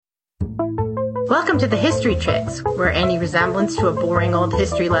Welcome to the History Chicks, where any resemblance to a boring old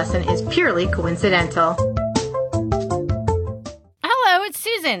history lesson is purely coincidental. Hello, it's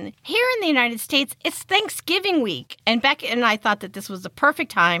Susan. Here in the United States, it's Thanksgiving week, and Beck and I thought that this was the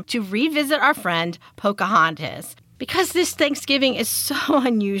perfect time to revisit our friend Pocahontas. Because this Thanksgiving is so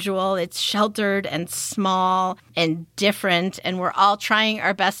unusual, it's sheltered and small and different, and we're all trying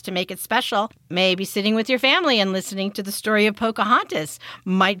our best to make it special. Maybe sitting with your family and listening to the story of Pocahontas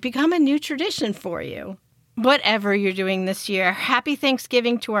might become a new tradition for you. Whatever you're doing this year, happy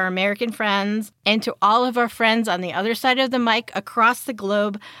Thanksgiving to our American friends and to all of our friends on the other side of the mic across the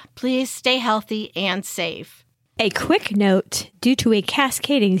globe. Please stay healthy and safe. A quick note, due to a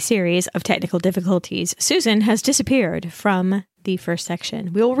cascading series of technical difficulties, Susan has disappeared from the first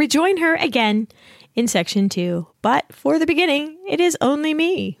section. We will rejoin her again in section 2, but for the beginning, it is only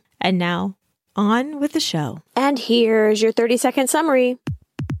me. And now, on with the show. And here's your 30-second summary.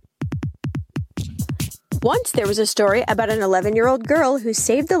 Once there was a story about an 11-year-old girl who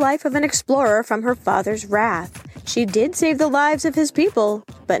saved the life of an explorer from her father's wrath. She did save the lives of his people,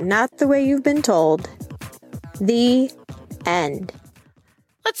 but not the way you've been told. The end.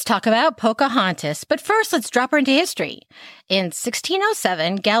 Let's talk about Pocahontas, but first let's drop her into history. In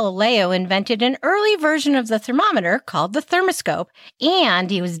 1607, Galileo invented an early version of the thermometer called the thermoscope,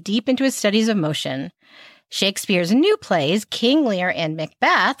 and he was deep into his studies of motion. Shakespeare's new plays, King Lear and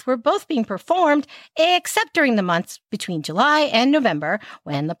Macbeth, were both being performed, except during the months between July and November,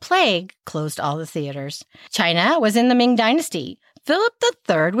 when the plague closed all the theaters. China was in the Ming Dynasty. Philip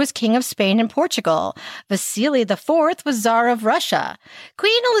III was King of Spain and Portugal. Vasily IV was Tsar of Russia.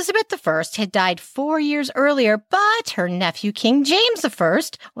 Queen Elizabeth I had died 4 years earlier, but her nephew King James I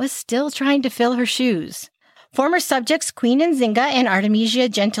was still trying to fill her shoes. Former subjects Queen Nzinga and Artemisia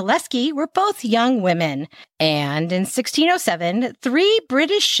Gentileschi were both young women. And in 1607, 3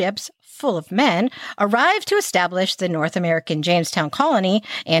 British ships full of men arrived to establish the North American Jamestown colony,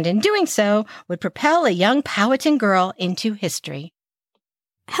 and in doing so would propel a young Powhatan girl into history.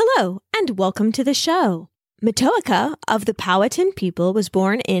 Hello, and welcome to the show. Matoaka of the Powhatan people was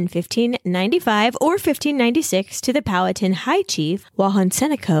born in 1595 or 1596 to the Powhatan High Chief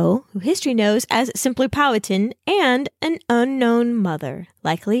Wahonsenako, who history knows as simply Powhatan, and an unknown mother,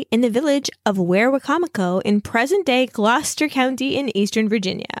 likely in the village of Werowocomoco in present-day Gloucester County in eastern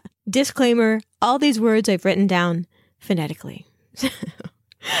Virginia. Disclaimer, all these words I've written down phonetically.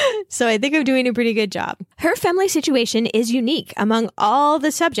 So I think I'm doing a pretty good job. Her family situation is unique among all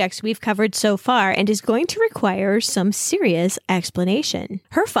the subjects we've covered so far and is going to require some serious explanation.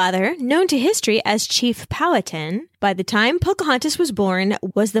 Her father, known to history as Chief Powhatan, by the time Pocahontas was born,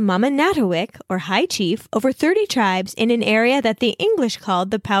 was the Mamanatawik, or High Chief, over 30 tribes in an area that the English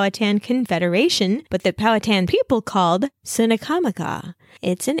called the Powhatan Confederation, but the Powhatan people called Sinakamaga.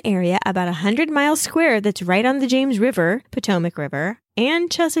 It's an area about 100 miles square that's right on the James River, Potomac River,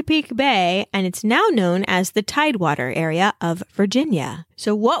 and Chesapeake Bay, and it's now known as the Tidewater area of Virginia.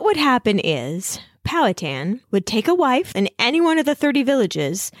 So what would happen is Powhatan would take a wife in any one of the 30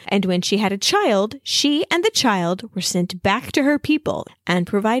 villages, and when she had a child, she and the child were sent back to her people and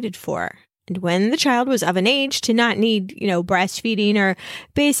provided for. And when the child was of an age to not need, breastfeeding or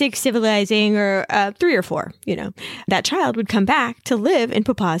basic civilizing or 3 or 4, that child would come back to live in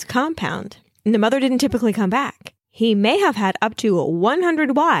Papa's compound. And the mother didn't typically come back. He may have had up to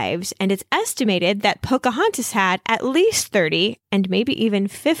 100 wives, and it's estimated that Pocahontas had at least 30 and maybe even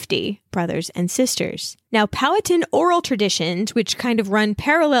 50 brothers and sisters. Now, Powhatan oral traditions, which kind of run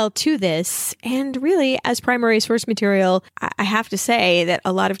parallel to this, and really as primary source material, I have to say that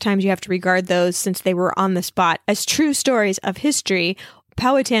a lot of times you have to regard those, since they were on the spot, as true stories of history.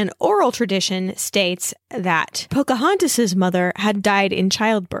 Powhatan oral tradition states that Pocahontas' mother had died in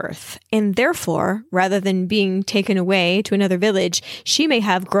childbirth, and therefore, rather than being taken away to another village, she may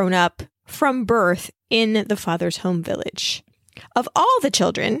have grown up from birth in the father's home village. Of all the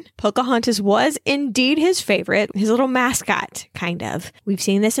children, Pocahontas was indeed his favorite, his little mascot, kind of. We've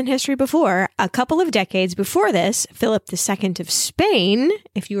seen this in history before. A couple of decades before this, Philip II of Spain,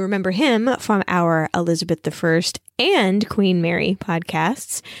 if you remember him from our Elizabeth I and Queen Mary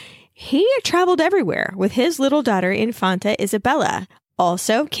podcasts, he traveled everywhere with his little daughter, Infanta Isabella.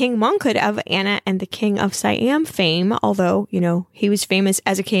 Also, King Mongkut of Anna and the King of Siam fame, although, he was famous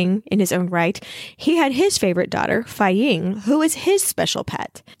as a king in his own right, he had his favorite daughter, Fai Ying, who was his special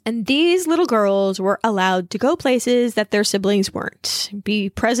pet. And these little girls were allowed to go places that their siblings weren't, be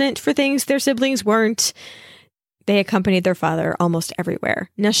present for things their siblings weren't, They accompanied their father almost everywhere.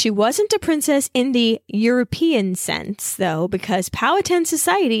 Now, she wasn't a princess in the European sense, though, because Powhatan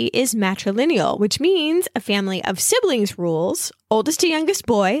society is matrilineal, which means a family of siblings rules, oldest to youngest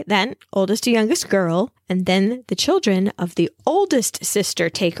boy, then oldest to youngest girl, and then the children of the oldest sister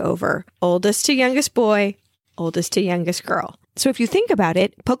take over, oldest to youngest boy, oldest to youngest girl. So if you think about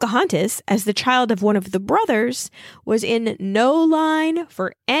it, Pocahontas, as the child of one of the brothers, was in no line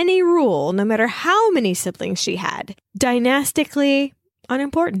for any rule, no matter how many siblings she had. Dynastically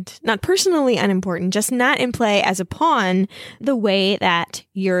unimportant. Not personally unimportant, just not in play as a pawn the way that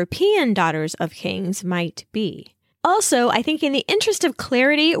European daughters of kings might be. Also, I think in the interest of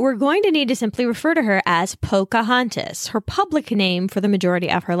clarity, we're going to need to simply refer to her as Pocahontas, her public name for the majority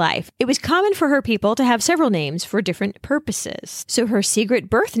of her life. It was common for her people to have several names for different purposes. So her secret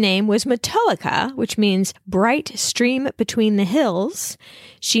birth name was Matoaka, which means bright stream between the hills.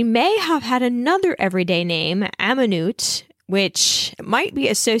 She may have had another everyday name, Amanut, which might be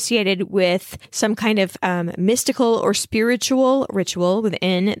associated with some kind of mystical or spiritual ritual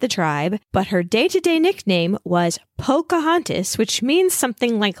within the tribe. But her day-to-day nickname was Pocahontas, which means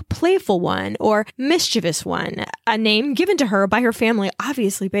something like playful one or mischievous one, a name given to her by her family,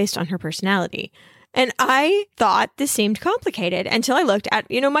 obviously based on her personality. And I thought this seemed complicated until I looked at,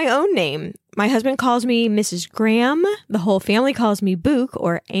 my own name. My husband calls me Mrs. Graham. The whole family calls me Book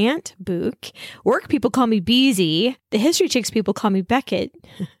or Aunt Book. Work people call me Beezy. The History Chicks people call me Beckett.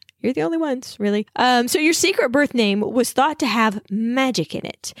 You're the only ones, really. So your secret birth name was thought to have magic in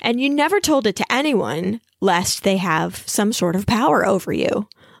it. And you never told it to anyone lest they have some sort of power over you.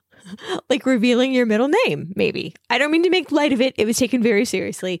 Like revealing your middle name, maybe. I don't mean to make light of it. It was taken very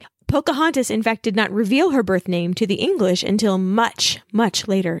seriously. Pocahontas, in fact, did not reveal her birth name to the English until much, much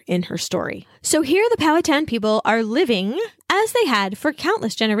later in her story. So here the Powhatan people are living as they had for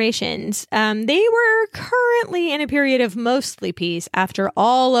countless generations. They were currently in a period of mostly peace after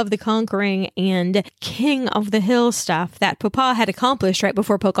all of the conquering and king of the hill stuff that Papa had accomplished right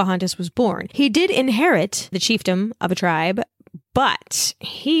before Pocahontas was born. He did inherit the chiefdom of a tribe, but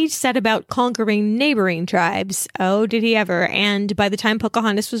he set about conquering neighboring tribes. Oh, did he ever? And by the time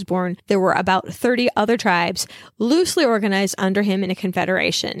Pocahontas was born, there were about 30 other tribes loosely organized under him in a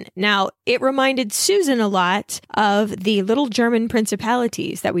confederation. Now, it reminded Susan a lot of the little German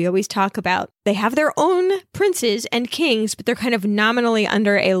principalities that we always talk about. They have their own princes and kings, but they're kind of nominally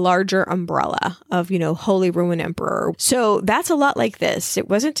under a larger umbrella of, Holy Roman Emperor. So that's a lot like this. It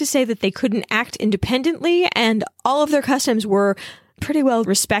wasn't to say that they couldn't act independently, and all of their customs were pretty well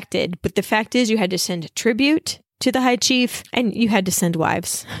respected. But the fact is, you had to send tribute to the high chief, and you had to send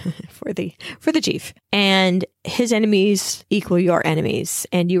wives for the chief. And his enemies equal your enemies,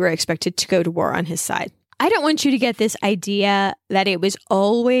 and you were expected to go to war on his side. I don't want you to get this idea that it was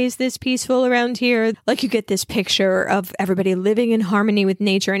always this peaceful around here. Like you get this picture of everybody living in harmony with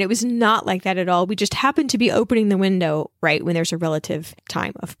nature, and it was not like that at all. We just happened to be opening the window right when there's a relative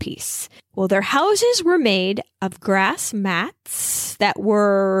time of peace. Well, their houses were made of grass mats that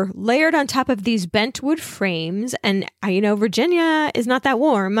were layered on top of these bent wood frames. And, Virginia is not that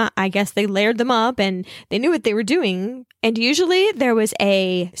warm. I guess they layered them up and they knew what they were doing. And usually there was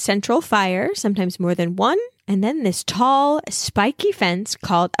a central fire, sometimes more than one, and then this tall, spiky fence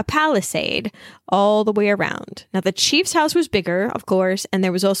called a palisade all the way around. Now, the chief's house was bigger, of course, and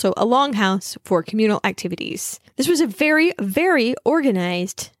there was also a longhouse for communal activities. This was a very, very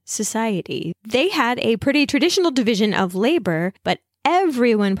organized society. They had a pretty traditional division of labor, but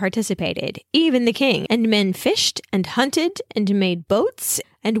everyone participated, even the king. And men fished and hunted and made boats,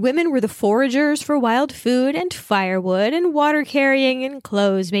 and women were the foragers for wild food and firewood and water carrying and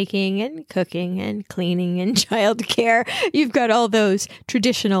clothes making and cooking and cleaning and childcare. You've got all those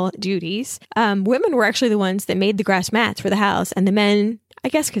traditional duties. Women were actually the ones that made the grass mats for the house, and the men, I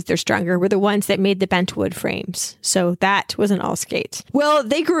guess because they're stronger, were the ones that made the bent wood frames. So that wasn't all skate. Well,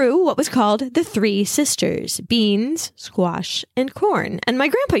 they grew what was called the Three Sisters: beans, squash, and corn. And my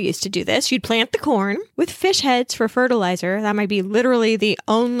grandpa used to do this. You'd plant the corn with fish heads for fertilizer. That might be literally the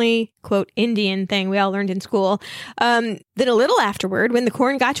only, quote, Indian thing we all learned in school. Then a little afterward, when the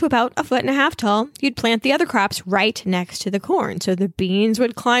corn got to about 1.5 feet tall, you'd plant the other crops right next to the corn. So the beans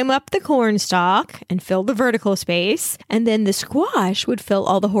would climb up the corn stalk and fill the vertical space. And then the squash would fill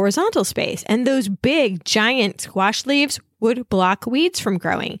all the horizontal space. And those big, giant squash leaves would block weeds from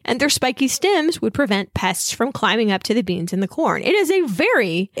growing, and their spiky stems would prevent pests from climbing up to the beans and the corn. It is a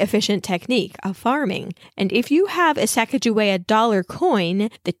very efficient technique of farming. And if you have a Sacagawea dollar coin,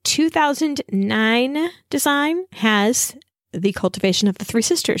 the 2009 design has the cultivation of the Three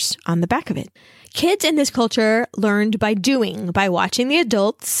Sisters on the back of it. Kids in this culture learned by doing, by watching the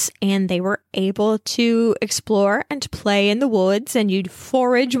adults, and they were able to explore and play in the woods, and you'd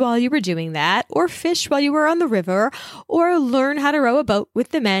forage while you were doing that, or fish while you were on the river, or learn how to row a boat with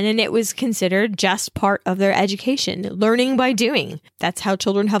the men, and it was considered just part of their education, learning by doing. That's how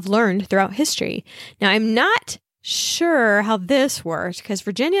children have learned throughout history. Now, I'm not sure how this worked because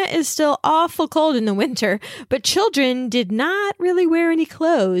Virginia is still awful cold in the winter, but children did not really wear any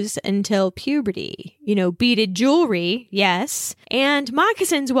clothes until puberty. Beaded jewelry, yes, and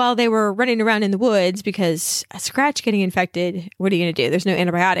moccasins while they were running around in the woods because a scratch getting infected, what are you going to do? There's no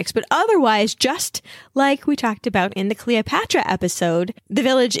antibiotics, but otherwise, just like we talked about in the Cleopatra episode, the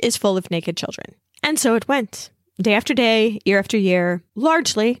village is full of naked children. And so it went, day after day, year after year,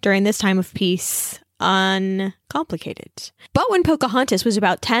 largely during this time of peace, uncomplicated. But when Pocahontas was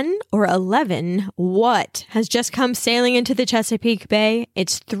about 10 or 11, what has just come sailing into the Chesapeake Bay?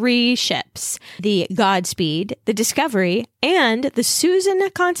 It's 3 ships, the Godspeed, the Discovery, and the Susan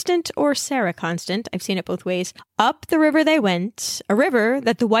Constant or Sarah Constant. I've seen it both ways. Up the river they went, a river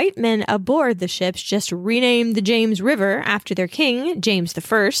that the white men aboard the ships just renamed the James River after their king, James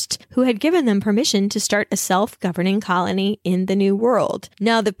I, who had given them permission to start a self-governing colony in the New World.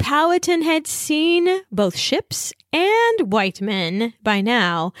 Now, the Powhatan had seen both ships and white men by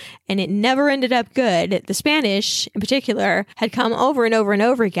now, and it never ended up good. The Spanish, in particular, had come over and over and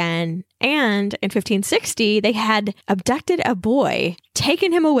over again, and in 1560, they had abducted a boy,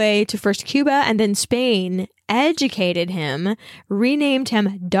 taken him away to first Cuba and then Spain, educated him, renamed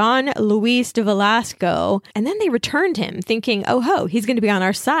him Don Luis de Velasco, and then they returned him thinking, oh ho, he's going to be on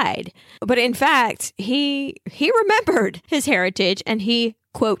our side. But in fact, he remembered his heritage and he,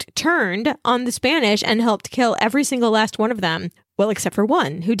 quote, turned on the Spanish and helped kill every single last one of them. Well, except for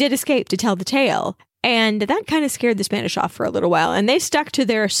one who did escape to tell the tale. And that kind of scared the Spanish off for a little while. And they stuck to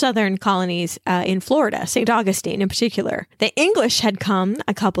their southern colonies in Florida, St. Augustine in particular. The English had come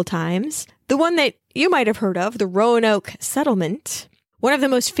a couple times. The one that you might have heard of, the Roanoke Settlement. One of the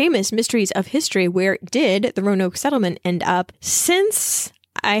most famous mysteries of history. Where did the Roanoke Settlement end up? Since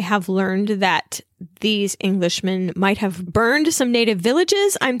I have learned that these Englishmen might have burned some native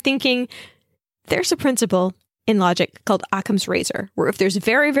villages, I'm thinking there's a principle in logic called Occam's razor, where if there's a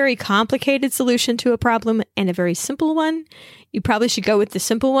very, very complicated solution to a problem and a very simple one, you probably should go with the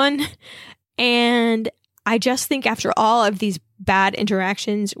simple one. And I just think after all of these bad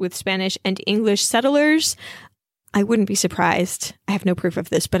interactions with Spanish and English settlers, I wouldn't be surprised. I have no proof of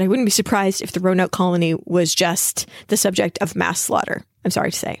this, but I wouldn't be surprised if the Roanoke colony was just the subject of mass slaughter. I'm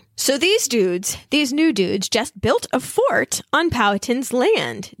sorry to say. So these new dudes, just built a fort on Powhatan's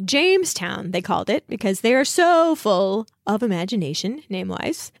land. Jamestown, they called it, because they are so full of imagination,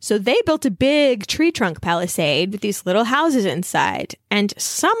 name-wise. So they built a big tree trunk palisade with these little houses inside. And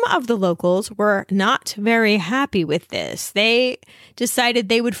some of the locals were not very happy with this. They decided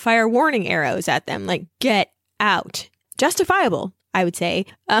they would fire warning arrows at them, like, get out. Justifiable, I would say.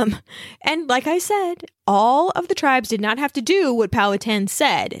 And like I said, all of the tribes did not have to do what Powhatan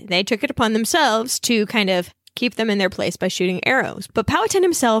said. They took it upon themselves to kind of keep them in their place by shooting arrows. But Powhatan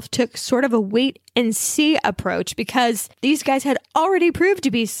himself took sort of a wait and see approach because these guys had already proved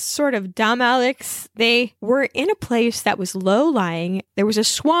to be sort of dumb Alex. They were in a place that was low-lying. There was a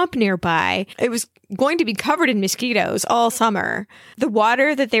swamp nearby. It was going to be covered in mosquitoes all summer. The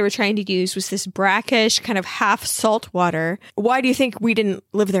water that they were trying to use was this brackish kind of half salt water. Why do you think we didn't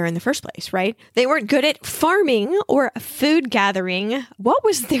live there in the first place, right? They weren't good at farming or food gathering. What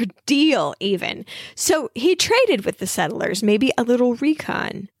was their deal even? So he traded with the settlers, maybe a little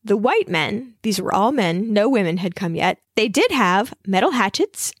recon. The white men, these were all men, no women had come yet. They did have metal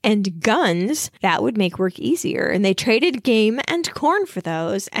hatchets and guns that would make work easier. And they traded game and corn for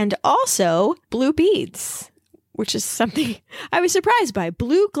those, and also blue beads, which is something I was surprised by.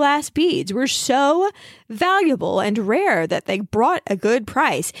 Blue glass beads were so valuable and rare that they brought a good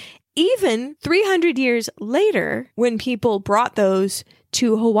price. Even 300 years later, when people brought those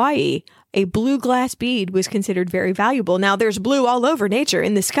to Hawaii, a blue glass bead was considered very valuable. Now, there's blue all over nature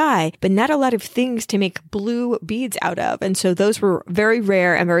in the sky, but not a lot of things to make blue beads out of. And so those were very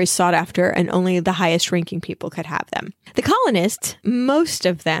rare and very sought after, and only the highest ranking people could have them. The colonists, most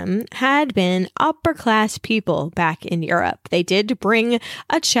of them, had been upper class people back in Europe. They did bring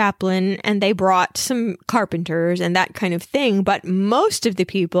a chaplain and they brought some carpenters and that kind of thing. But most of the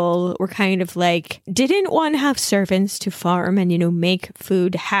people were kind of like, didn't want to have servants to farm and, make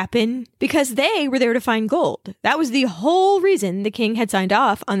food happen, because they were there to find gold. That was the whole reason the king had signed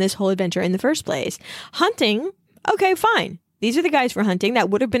off on this whole adventure in the first place. Hunting, okay, fine. These are the guys for hunting. That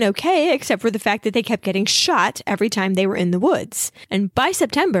would have been okay, except for the fact that they kept getting shot every time they were in the woods. And by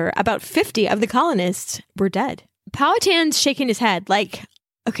September, about 50 of the colonists were dead. Powhatan's shaking his head like,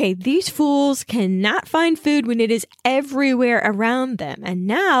 okay, these fools cannot find food when it is everywhere around them. And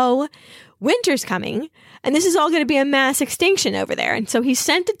now winter's coming, and this is all going to be a mass extinction over there. And so he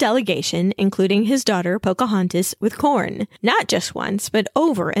sent a delegation, including his daughter, Pocahontas, with corn. Not just once, but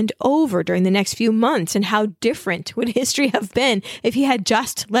over and over during the next few months. And how different would history have been if he had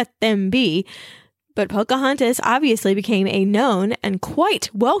just let them be? But Pocahontas obviously became a known and quite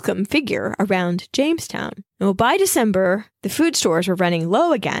welcome figure around Jamestown. Well, by December, the food stores were running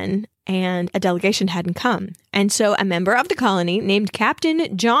low again, and a delegation hadn't come. And so a member of the colony named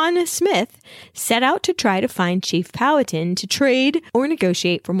Captain John Smith set out to try to find Chief Powhatan to trade or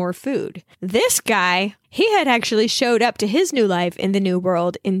negotiate for more food. This guy, he had actually showed up to his new life in the New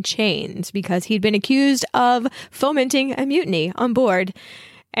World in chains because he'd been accused of fomenting a mutiny on board.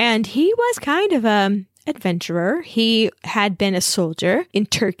 And he was kind of an adventurer. He had been a soldier in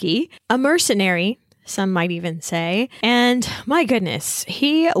Turkey, a mercenary, some might even say. And my goodness,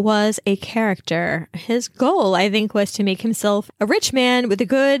 he was a character. His goal, I think, was to make himself a rich man with a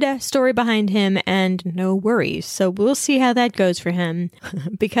good story behind him and no worries. So we'll see how that goes for him.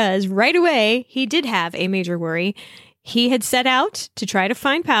 Because right away, he did have a major worry. He had set out to try to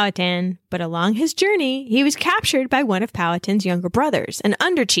find Powhatan, but along his journey, he was captured by one of Powhatan's younger brothers, an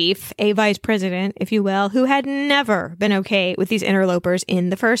under-chief, a vice president, if you will, who had never been okay with these interlopers in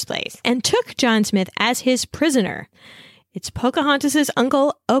the first place, and took John Smith as his prisoner. It's Pocahontas'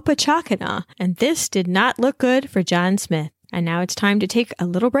 uncle, Opachakana, and this did not look good for John Smith. And now it's time to take a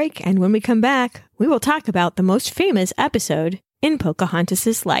little break, and when we come back, we will talk about the most famous episode in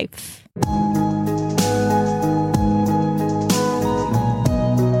Pocahontas' life.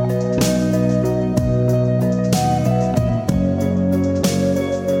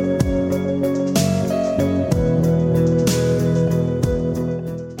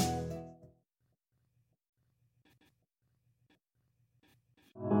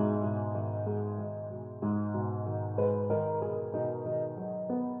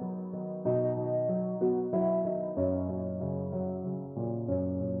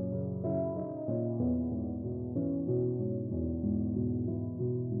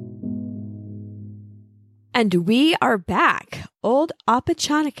 And we are back. Old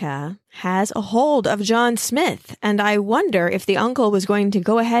Opachakana has a hold of John Smith, and I wonder if the uncle was going to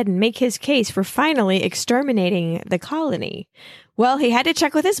go ahead and make his case for finally exterminating the colony. Well, he had to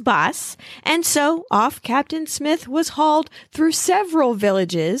check with his boss, and so off Captain Smith was hauled through several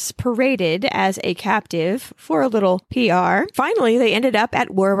villages, paraded as a captive for a little PR. Finally, they ended up at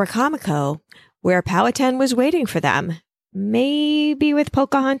Wawacomico, where Powhatan was waiting for them. Maybe with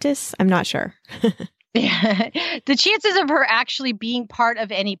Pocahontas? I'm not sure. The chances of her actually being part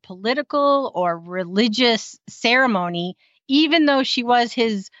of any political or religious ceremony, even though she was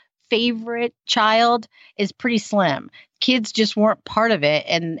his favorite child, is pretty slim. Kids just weren't part of it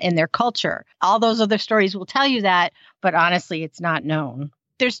in their culture. All those other stories will tell you that, but honestly, it's not known.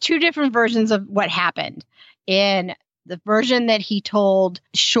 There's two different versions of what happened. In the version that he told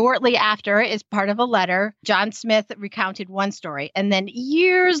shortly after is part of a letter. John Smith recounted one story. And then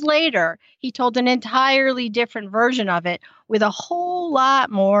years later, he told an entirely different version of it with a whole lot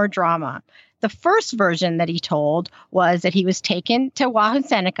more drama. The first version that he told was that he was taken to Wahoo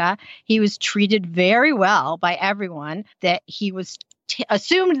Seneca. He was treated very well by everyone, that he was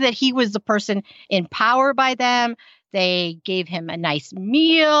assumed that he was the person in power by them. They gave him a nice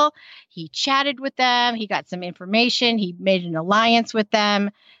meal. He chatted with them. He got some information. He made an alliance with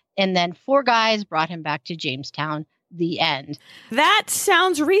them. And then 4 guys brought him back to Jamestown. The end. That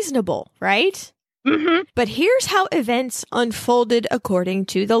sounds reasonable, right? Mm-hmm. But here's how events unfolded according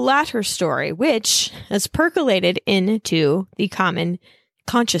to the latter story, which has percolated into the common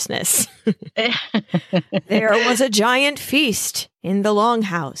consciousness. There was a giant feast in the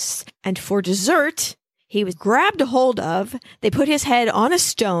longhouse, and for dessert, he was grabbed a hold of. They put his head on a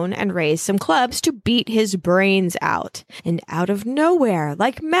stone and raised some clubs to beat his brains out. And out of nowhere,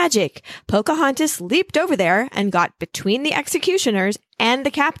 like magic, Pocahontas leaped over there and got between the executioners and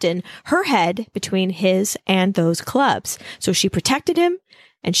the captain, her head between his and those clubs. So she protected him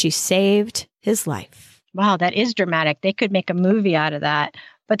and she saved his life. Wow, that is dramatic. They could make a movie out of that.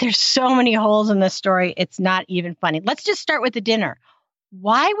 But there's so many holes in this story, it's not even funny. Let's just start with the dinner.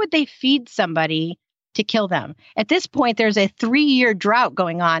 Why would they feed somebody to kill them? At this point, there's a 3-year drought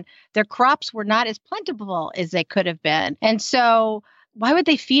going on. Their crops were not as plentiful as they could have been. And so why would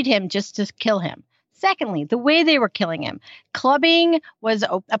they feed him just to kill him? Secondly, the way they were killing him. Clubbing was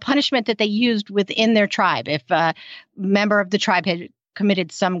a punishment that they used within their tribe. If a member of the tribe had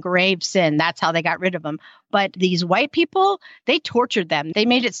committed some grave sin, that's how they got rid of them. But these white people, they tortured them. They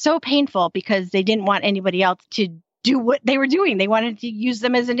made it so painful because they didn't want anybody else to do what they were doing. They wanted to use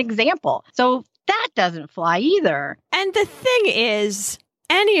them as an example. So that doesn't fly either. And the thing is,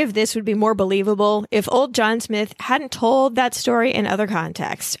 any of this would be more believable if old John Smith hadn't told that story in other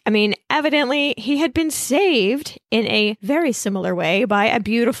contexts. I mean, evidently, he had been saved in a very similar way by a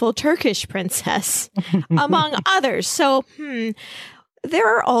beautiful Turkish princess, among others. So,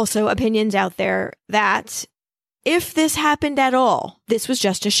 there are also opinions out there that if this happened at all, this was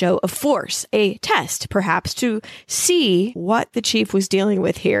just a show of force, a test, perhaps, to see what the chief was dealing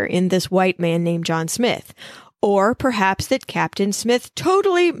with here in this white man named John Smith. Or perhaps that Captain Smith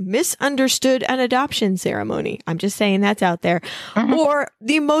totally misunderstood an adoption ceremony. I'm just saying that's out there. Or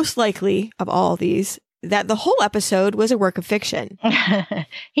the most likely of all these, that the whole episode was a work of fiction.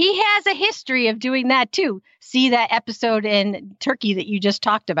 He has a history of doing that too. See that episode in Turkey that you just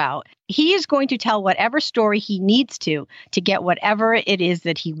talked about. He is going to tell whatever story he needs to get whatever it is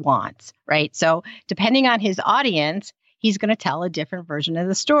that he wants, right? So depending on his audience, he's going to tell a different version of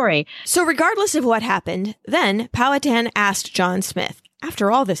the story. So regardless of what happened, then Powhatan asked John Smith, after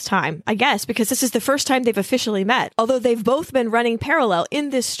all this time, I guess, because this is the first time they've officially met, although they've both been running parallel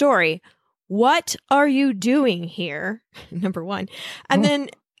in this story, what are you doing here? Number one. And then,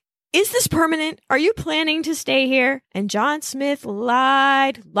 is this permanent? Are you planning to stay here? And John Smith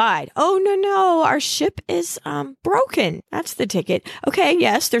lied. Oh, no, our ship is broken. That's the ticket. Okay,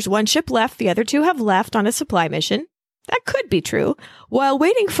 yes, there's one ship left. The other two have left on a supply mission. That could be true. While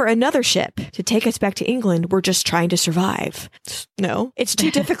waiting for another ship to take us back to England, we're just trying to survive. No, it's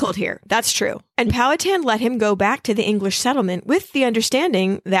too difficult here. That's true. And Powhatan let him go back to the English settlement with the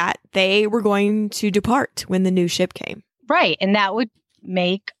understanding that they were going to depart when the new ship came. Right. And that would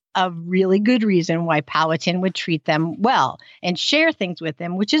make a really good reason why Powhatan would treat them well and share things with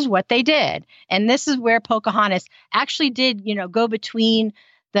them, which is what they did. And this is where Pocahontas actually did, go between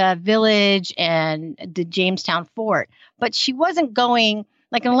the village and the Jamestown fort. But she wasn't going,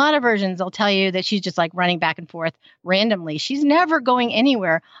 like in a lot of versions, they'll tell you that she's just like running back and forth randomly. She's never going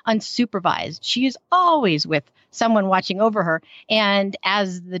anywhere unsupervised. She is always with someone watching over her. And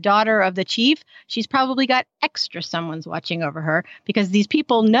as the daughter of the chief, she's probably got extra someone's watching over her because these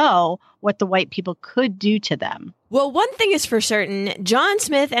people know what the white people could do to them. Well, one thing is for certain, John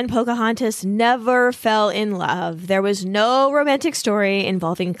Smith and Pocahontas never fell in love. There was no romantic story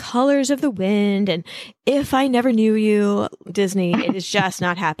involving colors of the wind and If I Never Knew You, Disney. It is just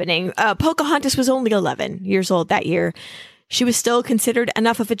not happening. Pocahontas was only 11 years old that year. She was still considered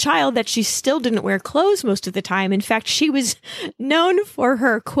enough of a child that she still didn't wear clothes most of the time. In fact, she was known for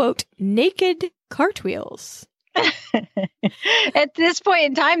her, quote, naked cartwheels. At this point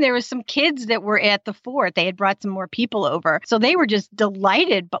in time, there was some kids that were at the fort. They had brought some more people over. So they were just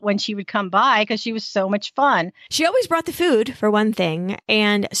delighted but when she would come by because she was so much fun. She always brought the food, for one thing,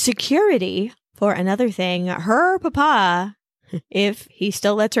 and security, for another thing. Her papa, if he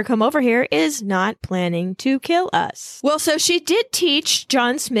still lets her come over here, is not planning to kill us. Well, so she did teach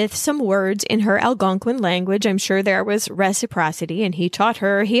John Smith some words in her Algonquin language. I'm sure there was reciprocity, and he taught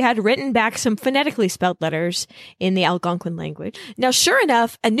her. He had written back some phonetically spelled letters in the Algonquin language. Now, sure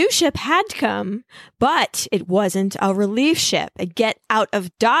enough, a new ship had come, but it wasn't a relief ship, a get out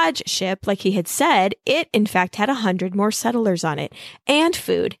of Dodge ship, like he had said. It, in fact, had 100 more settlers on it, and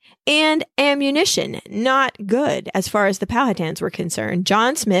food, and ammunition. Not good as far as the Powhatans were concerned.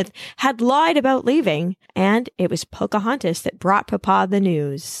 John Smith had lied about leaving, and it was Pocahontas that brought Papa the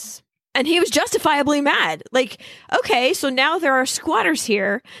news. And he was justifiably mad. Like, okay, so now there are squatters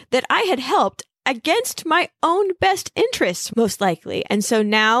here that I had helped against my own best interests, most likely. And so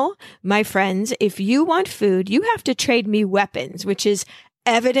now, my friends, if you want food, you have to trade me weapons, which is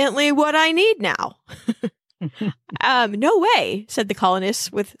evidently what I need now. No way, said the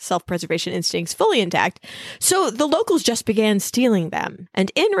colonists with self-preservation instincts fully intact. So the locals just began stealing them.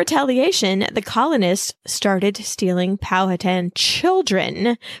 And in retaliation, the colonists started stealing Powhatan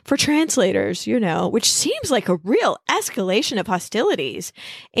children for translators, which seems like a real escalation of hostilities.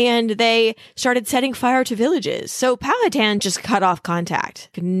 And they started setting fire to villages. So Powhatan just cut off contact.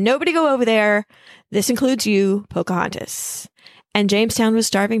 Nobody go over there. This includes you, Pocahontas. And Jamestown was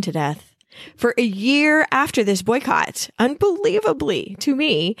starving to death. For a year after this boycott, unbelievably to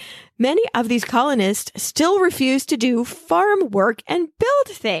me, many of these colonists still refused to do farm work and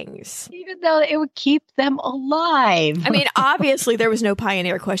build things. Even though it would keep them alive. I mean, obviously there was no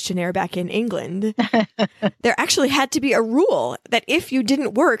pioneer questionnaire back in England. There actually had to be a rule that if you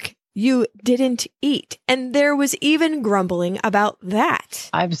didn't work, you didn't eat. And there was even grumbling about that.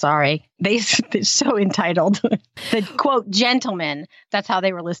 I'm sorry. They're so entitled. The quote, gentlemen. That's how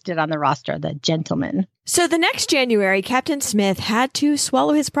they were listed on the roster, the gentlemen. So the next January, Captain Smith had to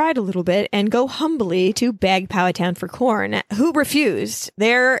swallow his pride a little bit and go humbly to beg Powhatan for corn, who refused.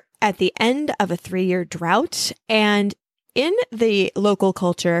 They're at the end of a 3-year drought, and in the local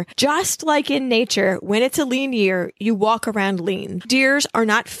culture, just like in nature, when it's a lean year, you walk around lean. Deers are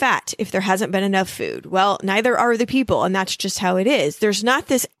not fat if there hasn't been enough food. Well, neither are the people, and that's just how it is. There's not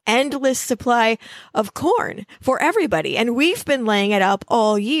this endless supply of corn for everybody, and we've been laying it up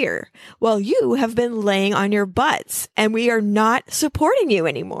all year. Well, you have been laying on your butts, and we are not supporting you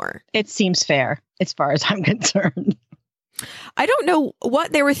anymore. It seems fair, as far as I'm concerned. I don't know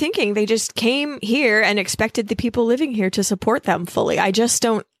what they were thinking. They just came here and expected the people living here to support them fully. I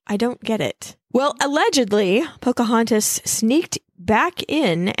don't get it. Well, allegedly, Pocahontas sneaked back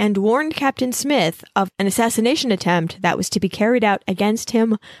in and warned Captain Smith of an assassination attempt that was to be carried out against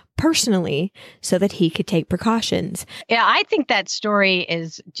him personally so that he could take precautions. Yeah, I think that story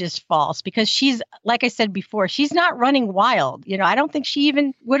is just false because she's, like I said before, she's not running wild. I don't think she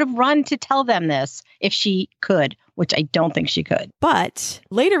even would have run to tell them this if she could, which I don't think she could. But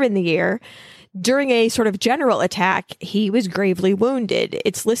later in the year, during a sort of general attack, he was gravely wounded.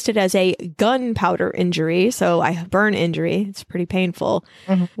 It's listed as a gunpowder injury, so a burn injury. It's pretty painful.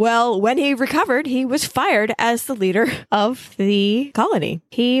 Mm-hmm. Well, when he recovered, he was fired as the leader of the colony.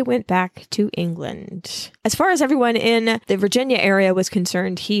 He went back to England. As far as everyone in the Virginia area was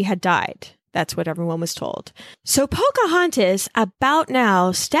concerned, he had died. That's what everyone was told. So Pocahontas, about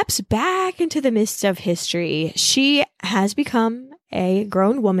now, steps back into the midst of history. She has become a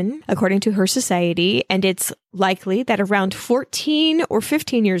grown woman, according to her society, and it's likely that around 14 or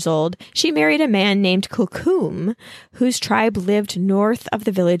 15 years old, she married a man named Kokum, whose tribe lived north of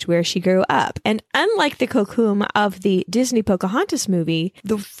the village where she grew up. And unlike the Kokum of the Disney Pocahontas movie,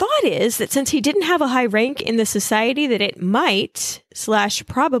 the thought is that since he didn't have a high rank in the society, that it might /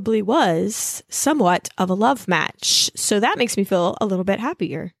 probably was somewhat of a love match. So that makes me feel a little bit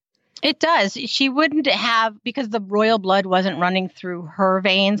happier. It does. She wouldn't have, because the royal blood wasn't running through her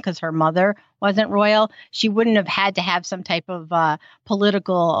veins because her mother wasn't royal, she wouldn't have had to have some type of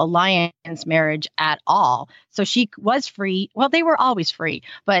political alliance marriage at all. So she was free. Well, they were always free,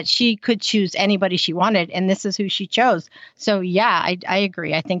 but she could choose anybody she wanted, and this is who she chose. So yeah, I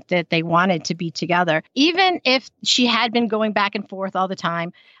agree. I think that they wanted to be together. Even if she had been going back and forth all the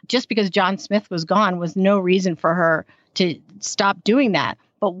time, just because John Smith was gone was no reason for her to stop doing that.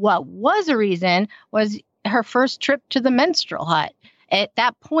 But what was a reason was her first trip to the menstrual hut. At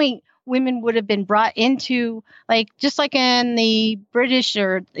that point, women would have been brought into, just like in the British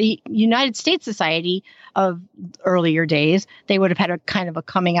or the United States society of earlier days, they would have had a kind of a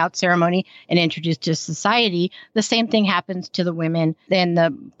coming out ceremony and introduced to society. The same thing happens to the women and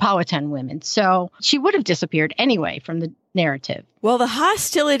the Powhatan women. So she would have disappeared anyway from the narrative. Well, the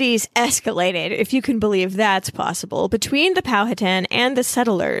hostilities escalated, if you can believe that's possible, between the Powhatan and the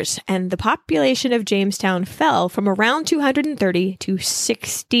settlers, and the population of Jamestown fell from around 230 to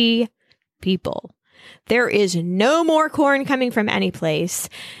 60 people. There is no more corn coming from any place.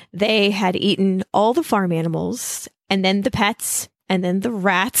 They had eaten all the farm animals, and then the pets, and then the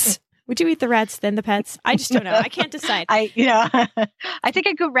rats. Would you eat the rats, then the pets? I just don't know. I can't decide. I think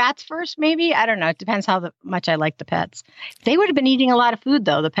I'd go rats first, maybe. I don't know. It depends how much I like the pets. They would have been eating a lot of food,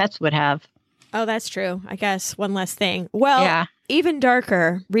 though. The pets would have. Oh, that's true. I guess one less thing. Well, yeah. Even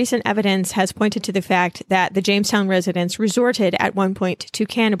darker, recent evidence has pointed to the fact that the Jamestown residents resorted at one point to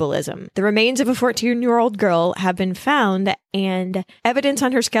cannibalism. The remains of a 14-year-old girl have been found, and evidence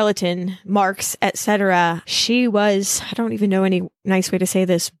on her skeleton, marks, etc. She was, I don't even know any nice way to say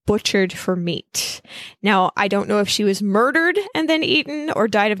this, butchered for meat. Now, I don't know if she was murdered and then eaten or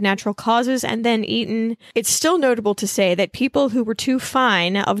died of natural causes and then eaten. It's still notable to say that people who were too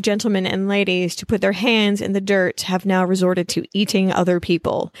fine of gentlemen and ladies to put their hands in the dirt have now resorted to eating other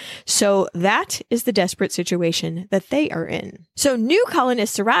people. So that is the desperate situation that they are in. So new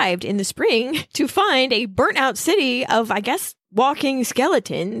colonists arrived in the spring to find a burnt out city of, I guess, walking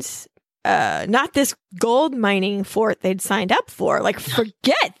skeletons. Not this gold mining fort they'd signed up for.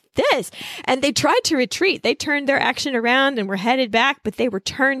 Forget this. And they tried to retreat. They turned their action around and were headed back, but they were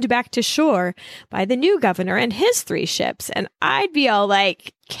turned back to shore by the new governor and his 3 ships. And I'd be all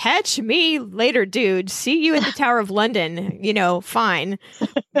like, catch me later, dude. See you at the Tower of London. Fine.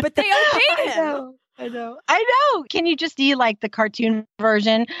 But they obeyed him. I know. Can you just see like the cartoon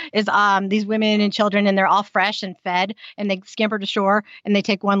version is these women and children and they're all fresh and fed and they scamper to shore and they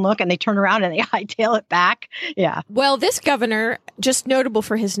take one look and they turn around and they hightail it back. Yeah. Well, this governor, just notable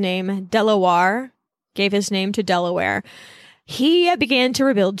for his name, Delaware, gave his name to Delaware. He began to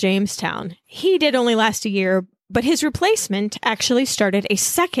rebuild Jamestown. He did only last a year, but his replacement actually started a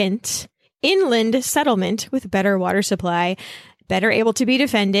second inland settlement with better water supply, better able to be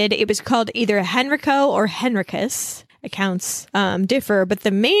defended. It was called either Henrico or Henricus. Accounts differ, but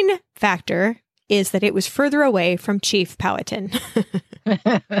the main factor is that it was further away from Chief Powhatan.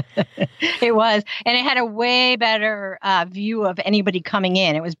 It was. And it had a way better view of anybody coming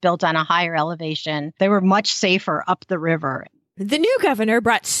in. It was built on a higher elevation. They were much safer up the river. The new governor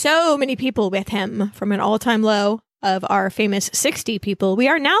brought so many people with him from an all-time low of our famous 60 people. We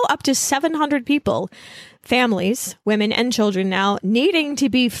are now up to 700 people. Families, women and children now needing to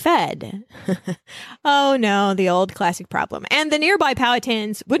be fed. Oh no, the old classic problem. And the nearby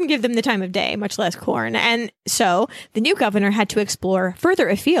Powhatans wouldn't give them the time of day, much less corn. And so the new governor had to explore further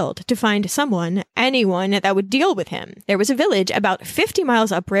afield to find anyone that would deal with him. There was a village about 50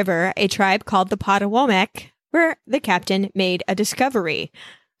 miles upriver, a tribe called the Potawatomi, where the captain made a discovery.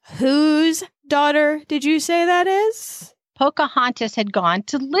 Whose daughter did you say that is? Pocahontas had gone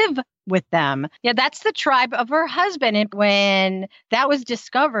to live with them. Yeah, that's the tribe of her husband. And when that was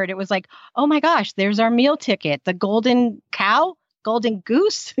discovered, it was like, oh my gosh, there's our meal ticket. The golden cow, golden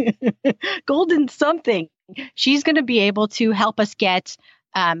goose, golden something. She's going to be able to help us get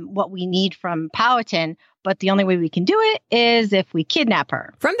what we need from Powhatan. But the only way we can do it is if we kidnap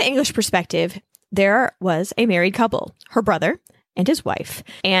her. From the English perspective, there was a married couple, her brother and his wife,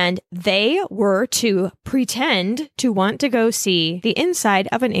 and they were to pretend to want to go see the inside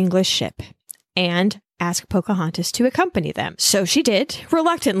of an English ship and ask Pocahontas to accompany them. So she did,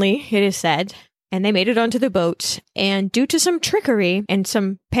 reluctantly, it is said, and they made it onto the boat. And due to some trickery and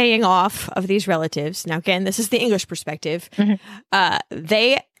some paying off of these relatives, now again, this is the English perspective,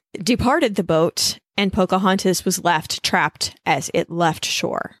 they departed the boat and Pocahontas was left trapped as it left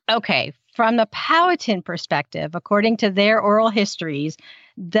shore. Okay. From the Powhatan perspective, according to their oral histories,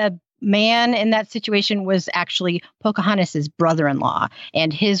 the man in that situation was actually Pocahontas's brother-in-law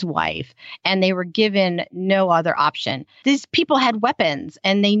and his wife, and they were given no other option. These people had weapons,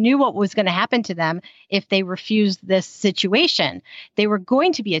 and they knew what was going to happen to them if they refused this situation. They were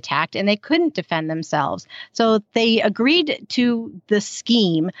going to be attacked, and they couldn't defend themselves. So they agreed to the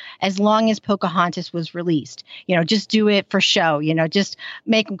scheme as long as Pocahontas was released. Just do it for show. Just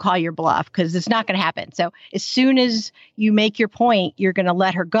make them call your bluff because it's not going to happen. So as soon as you make your point, you're going to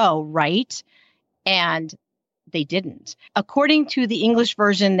let her go, right? And they didn't. According to the English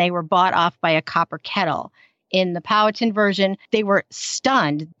version, they were bought off by a copper kettle. In the Powhatan version, they were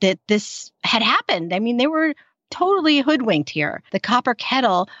stunned that this had happened. I mean, they were totally hoodwinked here. The copper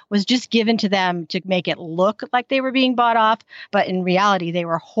kettle was just given to them to make it look like they were being bought off, but in reality, they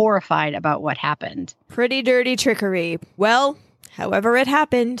were horrified about what happened. Pretty dirty trickery. Well, however it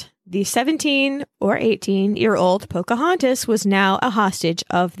happened, the 17 or 18-year-old Pocahontas was now a hostage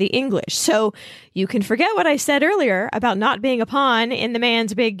of the English. So you can forget what I said earlier about not being a pawn in the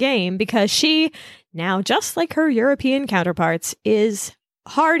man's big game, because she, now just like her European counterparts, is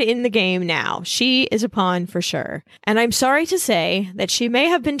hard in the game now. She is a pawn for sure. And I'm sorry to say that she may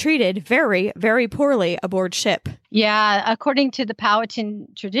have been treated very, very poorly aboard ship. Yeah, according to the Powhatan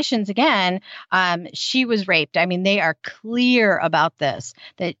traditions, again, she was raped. I mean, they are clear about this,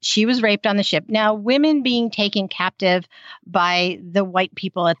 that she was raped on the ship. Now, women being taken captive by the white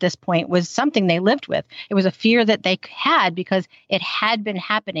people at this point was something they lived with. It was a fear that they had because it had been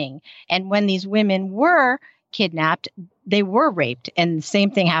happening. And when these women were kidnapped, they were raped. And the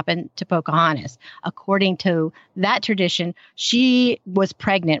same thing happened to Pocahontas. According to that tradition, she was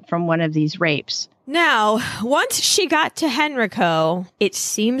pregnant from one of these rapes. Now, once she got to Henrico, it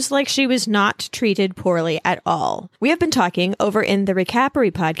seems like she was not treated poorly at all. We have been talking over in the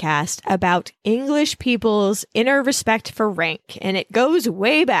Recapery podcast about English people's inner respect for rank, and it goes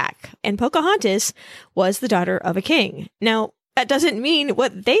way back. And Pocahontas was the daughter of a king. Now, that doesn't mean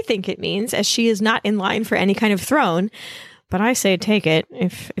what they think it means, as she is not in line for any kind of throne. But I say take it.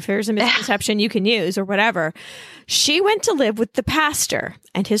 If there's a misconception you can use or whatever. She went to live with the pastor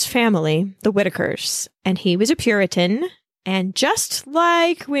and his family, the Whitakers. And he was a Puritan. And just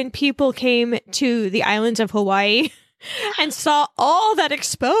like when people came to the islands of Hawaii and saw all that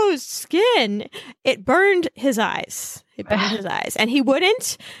exposed skin, it burned his eyes. And he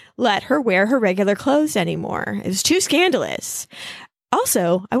wouldn't let her wear her regular clothes anymore. It was too scandalous.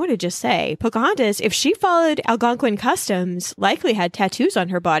 Also, I want to just say, Pocahontas, if she followed Algonquin customs, likely had tattoos on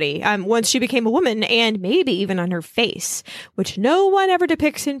her body once she became a woman, and maybe even on her face, which no one ever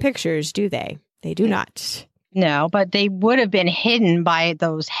depicts in pictures, do they? They do not. No, but they would have been hidden by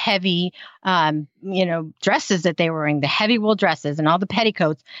those heavy, dresses that they were wearing, the heavy wool dresses and all the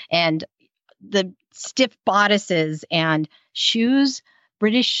petticoats and the stiff bodices and shoes.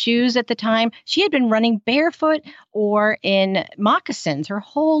 British shoes at the time. She had been running barefoot or in moccasins her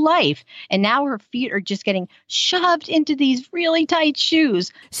whole life. And now her feet are just getting shoved into these really tight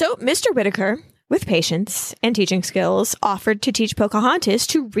shoes. So Mr. Whitaker, with patience and teaching skills, offered to teach Pocahontas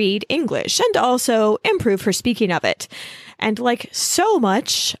to read English and also improve her speaking of it. And like so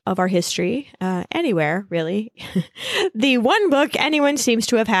much of our history, anywhere, really, the one book anyone seems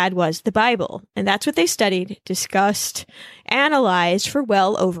to have had was the Bible. And that's what they studied, discussed, analyzed for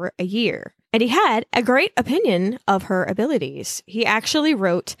well over a year. And he had a great opinion of her abilities. He actually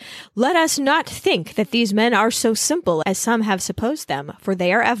wrote, "Let us not think that these men are so simple as some have supposed them, for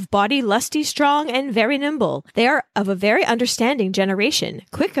they are of body lusty, strong, and very nimble. They are of a very understanding generation,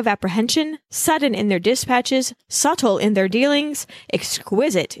 quick of apprehension, sudden in their dispatches, subtle in their dealings,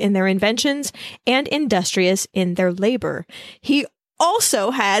 exquisite in their inventions, and industrious in their labor." He also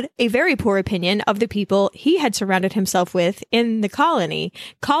had a very poor opinion of the people he had surrounded himself with in the colony,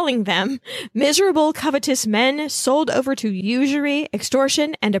 calling them miserable, covetous men sold over to usury,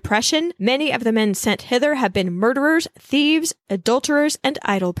 extortion, and oppression. Many of the men sent hither have been murderers, thieves, adulterers, and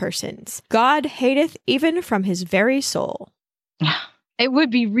idle persons. God hateth even from his very soul. It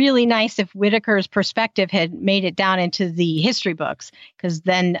would be really nice if Whitaker's perspective had made it down into the history books, because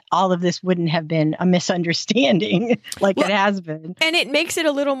then all of this wouldn't have been a misunderstanding like it has been. And it makes it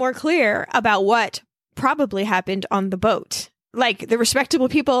a little more clear about what probably happened on the boat. Like, the respectable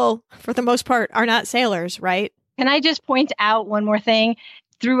people, for the most part, are not sailors, right? Can I just point out one more thing?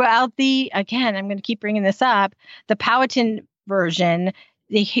 Throughout again, I'm going to keep bringing this up, the Powhatan version,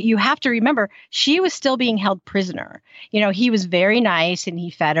 you have to remember, she was still being held prisoner. He was very nice and he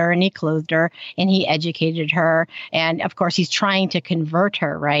fed her and he clothed her and he educated her. And of course, he's trying to convert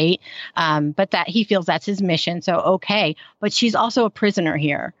her, right? But that he feels that's his mission. So, okay. But she's also a prisoner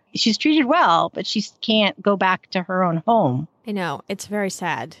here. She's treated well, but she can't go back to her own home. I know. It's very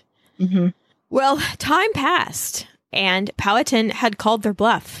sad. Mm-hmm. Well, time passed and Powhatan had called their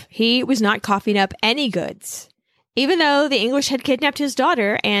bluff. He was not coughing up any goods. Even though the English had kidnapped his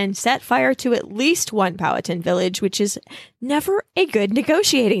daughter and set fire to at least one Powhatan village, which is never a good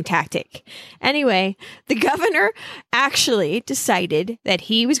negotiating tactic. Anyway, the governor actually decided that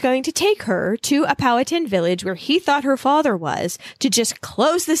he was going to take her to a Powhatan village where he thought her father was, to just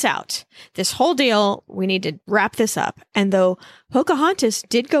close this out. This whole deal, we need to wrap this up. And though Pocahontas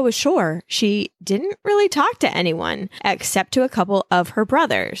did go ashore, she didn't really talk to anyone except to a couple of her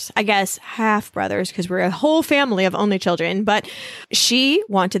brothers. I guess half brothers, because we're a whole family of only children, but she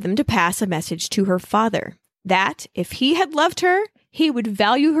wanted them to pass a message to her father that if he had loved her, he would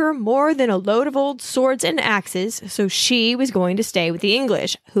value her more than a load of old swords and axes, so she was going to stay with the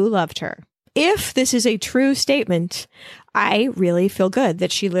English, who loved her. If this is a true statement, I really feel good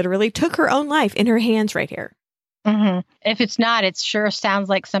that she literally took her own life in her hands right here. Mm-hmm. If it's not, it sure sounds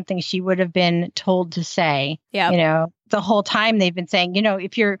like something she would have been told to say. Yeah. The whole time they've been saying,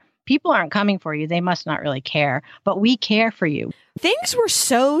 if your people aren't coming for you, they must not really care. But we care for you. Things were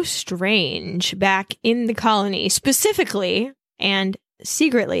so strange back in the colony, specifically and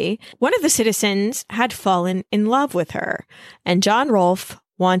secretly. One of the citizens had fallen in love with her, and John Rolfe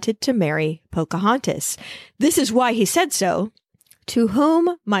wanted to marry Pocahontas. This is why he said so. "To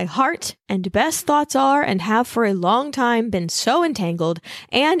whom my heart and best thoughts are, and have for a long time been so entangled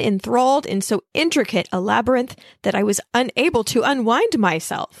and enthralled in so intricate a labyrinth that I was unable to unwind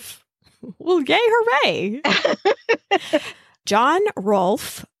myself." Well, yay, hooray! John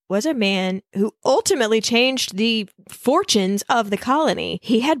Rolfe was a man who ultimately changed the fortunes of the colony.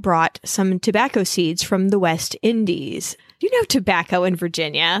 He had brought some tobacco seeds from the West Indies. Tobacco in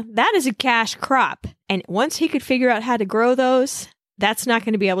Virginia, that is a cash crop. And once he could figure out how to grow those, that's not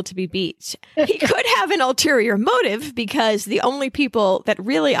going to be able to be beat. He could have an ulterior motive, because the only people that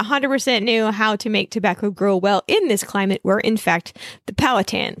really 100% knew how to make tobacco grow well in this climate were, in fact, the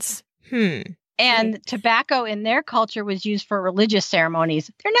Powhatans. And tobacco in their culture was used for religious ceremonies.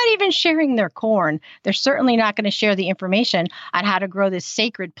 They're not even sharing their corn. They're certainly not going to share the information on how to grow this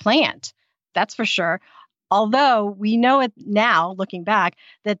sacred plant. That's for sure. Although we know it now, looking back,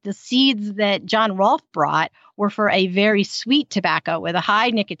 that the seeds that John Rolfe brought were for a very sweet tobacco with a high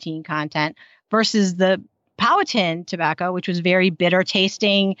nicotine content versus the Powhatan tobacco, which was very bitter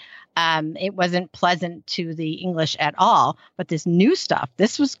tasting, It wasn't pleasant to the English at all. But this new stuff,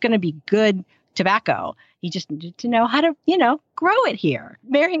 this was going to be good tobacco. He just needed to know how to, grow it here.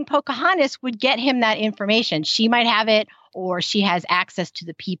 Marrying Pocahontas would get him that information. She might have it, or she has access to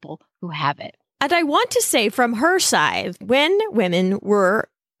the people who have it. And I want to say from her side, when women were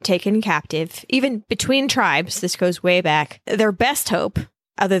taken captive, even between tribes, this goes way back, their best hope,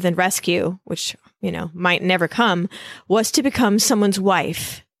 other than rescue, which, might never come, was to become someone's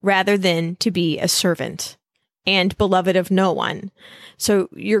wife rather than to be a servant and beloved of no one. So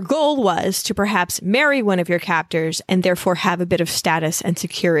your goal was to perhaps marry one of your captors and therefore have a bit of status and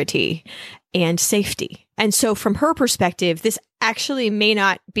security and safety. And so from her perspective, this actually may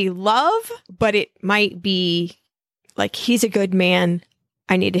not be love, but it might be like, he's a good man.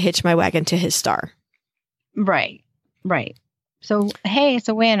 I need to hitch my wagon to his star. Right. So, hey, it's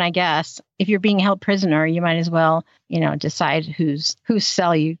a win, I guess. If you're being held prisoner, you might as well, decide whose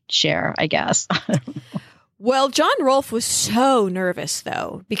cell you share, I guess. Well, John Rolfe was so nervous,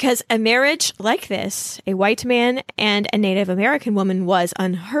 though, because a marriage like this, a white man and a Native American woman, was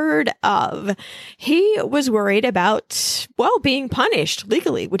unheard of. He was worried about, being punished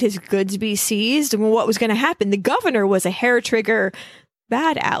legally. Would his goods be seized? And what was going to happen? The governor was a hair trigger,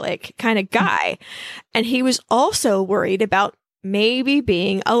 bad Alec kind of guy. And he was also worried about maybe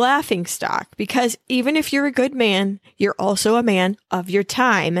being a laughingstock, because even if you're a good man, you're also a man of your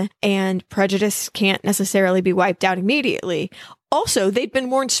time, and prejudice can't necessarily be wiped out immediately. Also, they'd been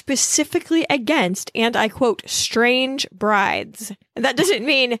warned specifically against, and I quote, strange brides. And that doesn't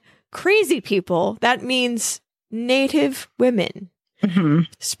mean crazy people. That means Native women.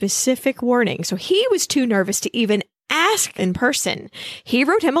 Mm-hmm. Specific warning. So he was too nervous to even ask in person. He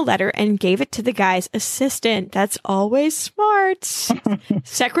wrote him a letter and gave it to the guy's assistant. That's always smart.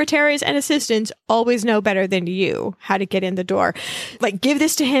 Secretaries and assistants always know better than you how to get in the door. Like, give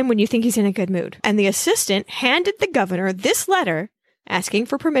this to him when you think he's in a good mood. And the assistant handed the governor this letter asking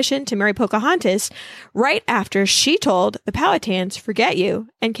for permission to marry Pocahontas right after she told the Powhatans, forget you,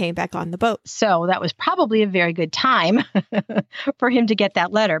 and came back on the boat. So that was probably a very good time for him to get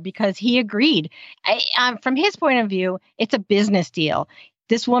that letter, because he agreed. From his point of view, it's a business deal.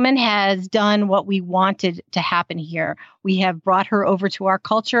 This woman has done what we wanted to happen here. We have brought her over to our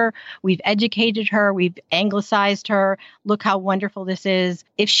culture. We've educated her. We've anglicized her. Look how wonderful this is.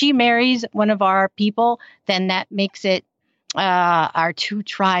 If she marries one of our people, then that makes it our two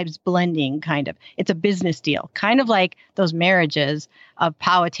tribes blending, kind of. It's a business deal, kind of like those marriages of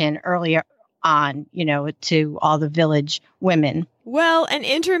Powhatan earlier on, to all the village women. Well, an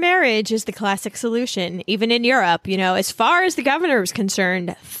intermarriage is the classic solution, even in Europe. As far as the governor was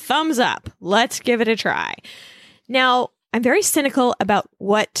concerned, thumbs up. Let's give it a try. Now, I'm very cynical about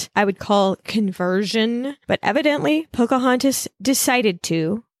what I would call conversion, but evidently Pocahontas decided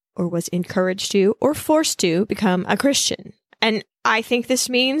to, or was encouraged to, or forced to become a Christian. And I think this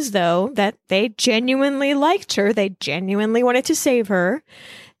means, though, that they genuinely liked her. They genuinely wanted to save her.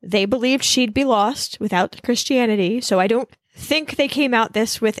 They believed she'd be lost without Christianity. So I don't think they came out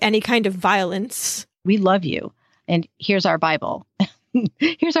this with any kind of violence. We love you. And here's our Bible.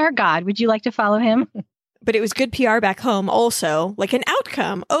 Here's our God. Would you like to follow him? But it was good PR back home also, like an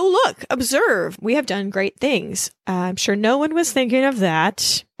outcome. Oh, look, observe. We have done great things. I'm sure no one was thinking of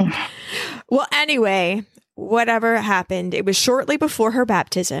that. Well, anyway, whatever happened, it was shortly before her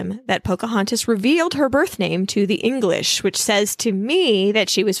baptism that Pocahontas revealed her birth name to the English, which says to me that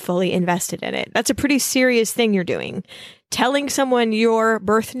she was fully invested in it. That's a pretty serious thing you're doing. Telling someone your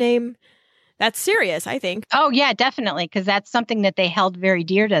birth name, that's serious, I think. Oh, yeah, definitely, because that's something that they held very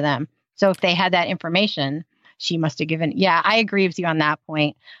dear to them. So if they had that information, she must have given. Yeah, I agree with you on that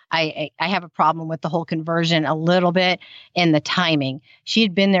point. I have a problem with the whole conversion a little bit in the timing. She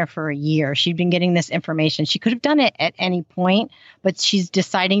had been there for a year. She'd been getting this information. She could have done it at any point, but she's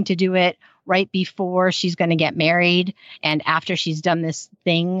deciding to do it right before she's going to get married and after she's done this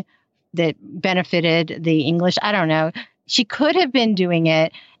thing that benefited the English. I don't know. She could have been doing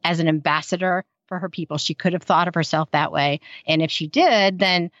it as an ambassador for her people. She could have thought of herself that way. And if she did,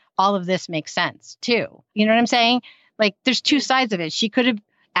 then all of this makes sense too. You know what I'm saying? Like, there's two sides of it. She could have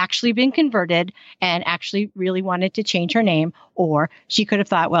actually been converted and actually really wanted to change her name, or she could have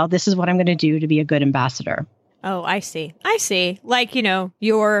thought, well, this is what I'm going to do to be a good ambassador. Oh, I see. Like,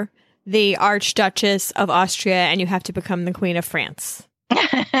 you're the Archduchess of Austria and you have to become the Queen of France.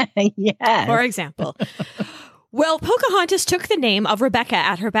 Yeah. For example. Well, Pocahontas took the name of Rebecca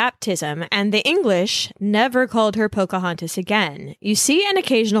at her baptism, and the English never called her Pocahontas again. You see an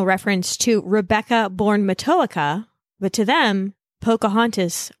occasional reference to Rebecca born Matoaka, but to them,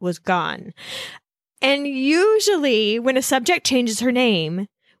 Pocahontas was gone. And usually, when a subject changes her name,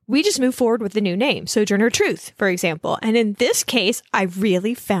 we just move forward with the new name, Sojourner Truth, for example. And in this case, I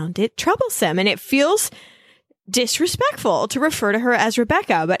really found it troublesome, and it feels disrespectful to refer to her as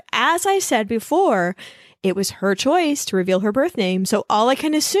Rebecca. But as I said before, it was her choice to reveal her birth name. So all I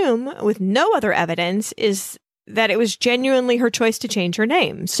can assume, with no other evidence, is that it was genuinely her choice to change her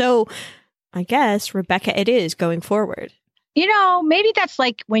name. So I guess Rebecca it is going forward. Maybe that's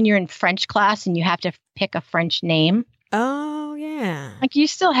like when you're in French class and you have to pick a French name. Oh, yeah. Like you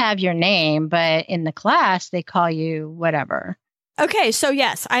still have your name, but in the class, they call you whatever. Okay, so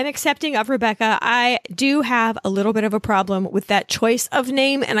yes, I'm accepting of Rebecca. I do have a little bit of a problem with that choice of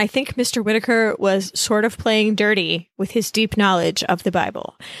name, and I think Mr. Whitaker was sort of playing dirty with his deep knowledge of the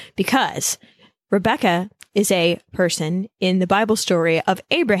Bible, because Rebecca is a person in the Bible story of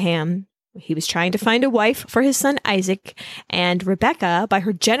Abraham. He was trying to find a wife for his son Isaac, and Rebecca, by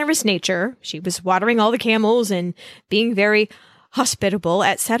her generous nature, she was watering all the camels and being very hospitable,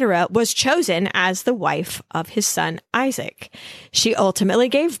 etc., was chosen as the wife of his son Isaac. She ultimately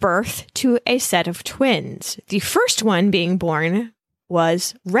gave birth to a set of twins. The first one being born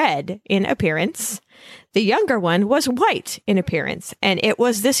was red in appearance. The younger one was white in appearance, and it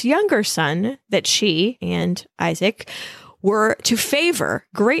was this younger son that she and Isaac were to favor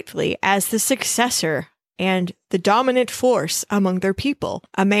greatly as the successor and the dominant force among their people,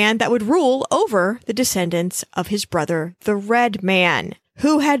 a man that would rule over the descendants of his brother, the Red Man,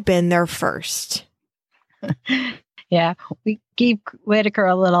 who had been there first. Yeah, we gave Whitaker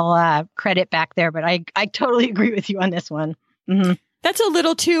a little credit back there, but I totally agree with you on this one. Mm-hmm. That's a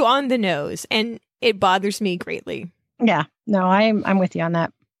little too on the nose, and it bothers me greatly. Yeah, no, I'm with you on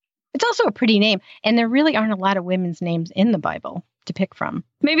that. It's also a pretty name, and there really aren't a lot of women's names in the Bible to pick from.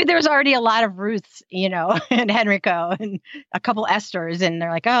 Maybe there's already a lot of Ruths, and Henrico, and a couple Esthers, and they're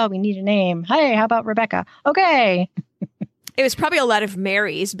like, oh, we need a name. Hey, how about Rebecca? Okay. It was probably a lot of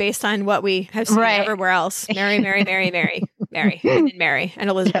Marys based on what we have seen everywhere else. Mary, Mary, Mary, Mary, Mary, and Mary, and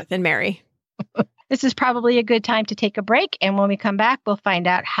Elizabeth and Mary. This is probably a good time to take a break, and when we come back, we'll find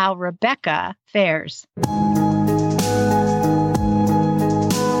out how Rebecca fares.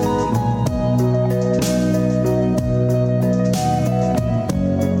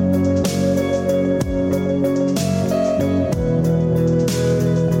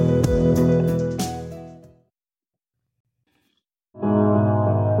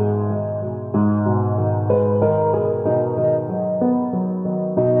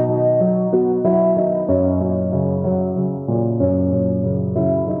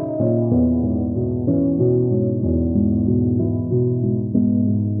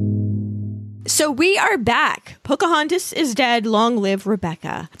 So we are back. Pocahontas is dead. Long live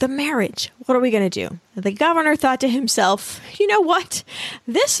Rebecca. The marriage. What are we going to do? The governor thought to himself, you know what?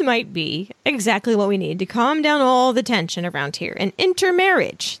 This might be exactly what we need to calm down all the tension around here. An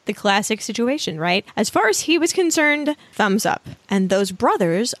intermarriage. The classic situation, right? As far as he was concerned, thumbs up. And those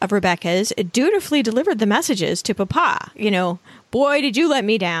brothers of Rebecca's dutifully delivered the messages to Papa. Boy, did you let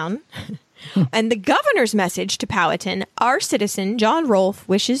me down. And the governor's message to Powhatan, our citizen John Rolfe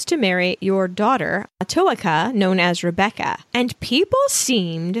wishes to marry your daughter, Matoaka, known as Rebecca. And people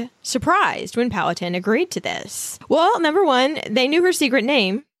seemed surprised when Powhatan agreed to this. Well, number one, they knew her secret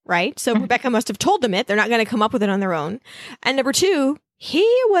name, right? So Rebecca must have told them it. They're not going to come up with it on their own. And number two, he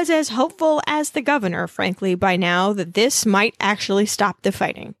was as hopeful as the governor, frankly, by now that this might actually stop the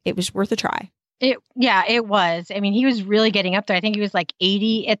fighting. It was worth a try. It was. I mean, he was really getting up there. I think he was like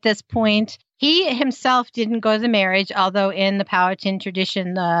 80 at this point. He himself didn't go to the marriage, although in the Powhatan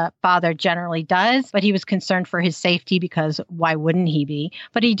tradition, the father generally does. But he was concerned for his safety because why wouldn't he be?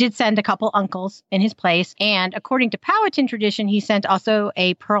 But he did send a couple uncles in his place. And according to Powhatan tradition, he sent also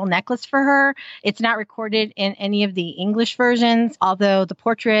a pearl necklace for her. It's not recorded in any of the English versions, although the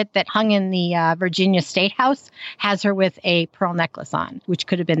portrait that hung in the Virginia State House has her with a pearl necklace on, which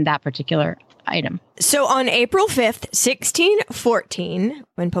could have been that particular item. So on April 5th, 1614,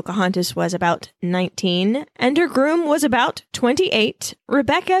 when Pocahontas was about 19 and her groom was about 28,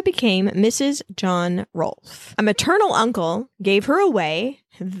 Rebecca became Mrs. John Rolfe. A maternal uncle gave her away,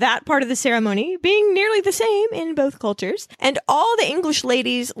 that part of the ceremony being nearly the same in both cultures, and all the English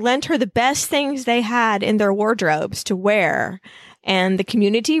ladies lent her the best things they had in their wardrobes to wear, and the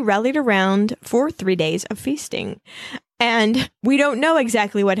community rallied around for 3 days of feasting. And we don't know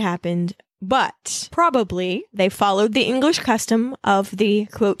exactly what happened, but probably they followed the English custom of the,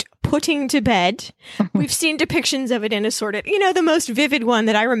 quote, putting to bed. We've seen depictions of it in assorted, the most vivid one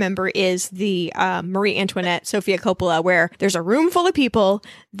that I remember is the Marie Antoinette, Sofia Coppola, where there's a room full of people,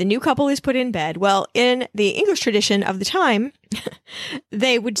 the new couple is put in bed. Well, in the English tradition of the time,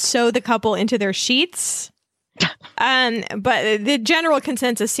 they would sew the couple into their sheets But the general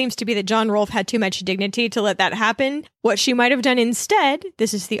consensus seems to be that John Rolfe had too much dignity to let that happen. What she might have done instead,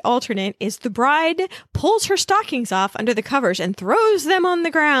 this is the alternate, is the bride pulls her stockings off under the covers and throws them on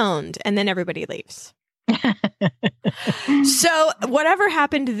the ground, and then everybody leaves. So whatever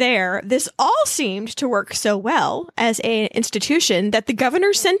happened there, this all seemed to work so well as an institution that the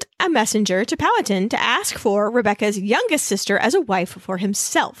governor sent a messenger to Powhatan to ask for Rebecca's youngest sister as a wife for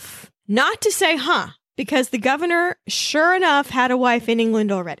himself. Not to say, because the governor, sure enough, had a wife in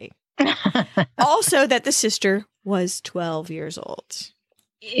England already. Also that the sister was 12 years old.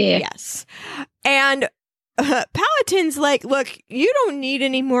 Yeah. Yes. And Powhatan's like, look, you don't need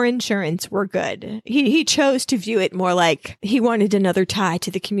any more insurance. We're good. He chose to view it more like he wanted another tie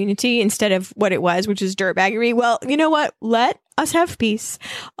to the community instead of what it was, which is dirtbaggery. Well, you know what? Let us have peace.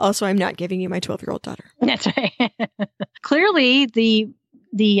 Also, I'm not giving you my 12-year-old daughter. That's right. Clearly, the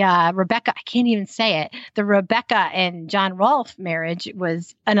Rebecca, I can't even say it. The Rebecca and John Rolfe marriage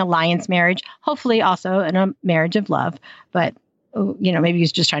was an alliance marriage, hopefully also a marriage of love. But, maybe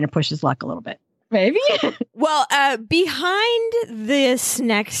he's just trying to push his luck a little bit. Maybe. Well, behind this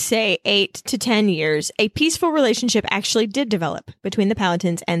next, say, 8 to 10 years, a peaceful relationship actually did develop between the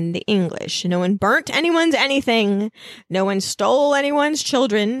Powhatans and the English. No one burnt anyone's anything. No one stole anyone's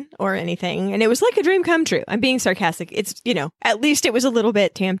children or anything. And it was like a dream come true. I'm being sarcastic. It's, at least it was a little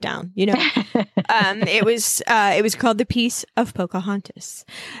bit tamped down, It was called the Peace of Pocahontas.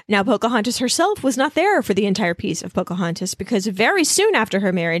 Now, Pocahontas herself was not there for the entire Peace of Pocahontas because very soon after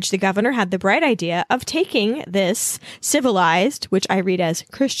her marriage, the governor had the bright idea of taking this civilized, which I read as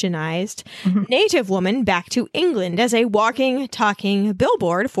Christianized, native woman back to England as a walking, talking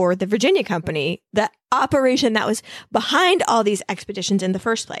billboard for the Virginia Company, the operation that was behind all these expeditions in the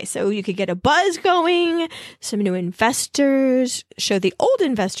first place. So you could get a buzz going, some new investors, show the old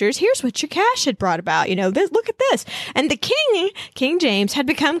investors, here's what your cash had brought about. Look at this. And the King James, had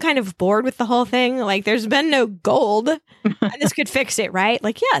become kind of bored with the whole thing. Like, there's been no gold and this could fix it, right?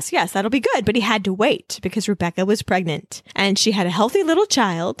 Like, yes, that'll be good. But he had to wait because Rebecca was pregnant and she had a healthy little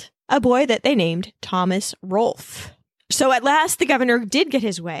child, a boy that they named Thomas Rolfe. So at last, the governor did get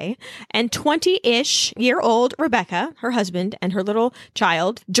his way, and 20-ish-year-old Rebecca, her husband, and her little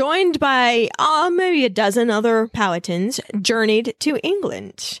child, joined by maybe a dozen other Powhatans, journeyed to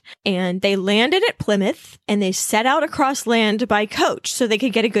England. And they landed at Plymouth, and they set out across land by coach so they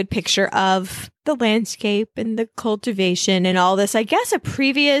could get a good picture of the landscape and the cultivation and all this. I guess a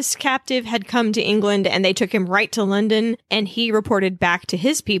previous captive had come to England and they took him right to London, and he reported back to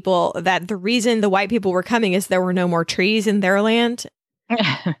his people that the reason the white people were coming is there were no more trees in their land.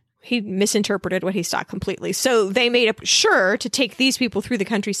 He misinterpreted what he saw completely. So they made sure to take these people through the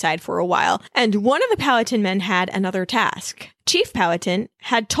countryside for a while. And one of the Powhatan men had another task. Chief Powhatan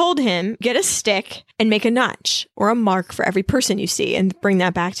had told him, get a stick and make a notch or a mark for every person you see and bring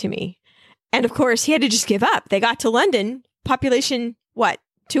that back to me. And of course, he had to just give up. They got to London, population,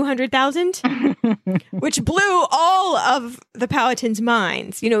 200,000? Which blew all of the Powhatans'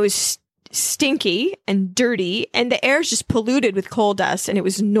 minds. It was stinky and dirty, and the air's just polluted with coal dust, and it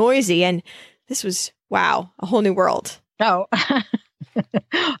was noisy, and this was, a whole new world. Oh,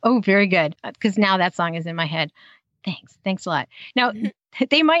 oh, very good. Because now that song is in my head. Thanks a lot. Now,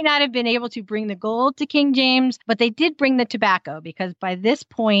 they might not have been able to bring the gold to King James, but they did bring the tobacco because by this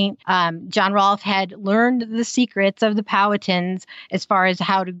point, John Rolfe had learned the secrets of the Powhatans as far as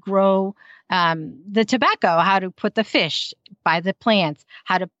how to grow the tobacco, how to put the fish by the plants,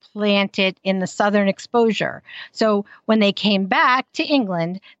 how to plant it in the southern exposure. So when they came back to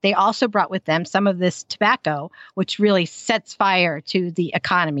England, they also brought with them some of this tobacco, which really sets fire to the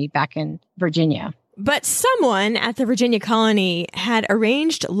economy back in Virginia. But someone at the Virginia colony had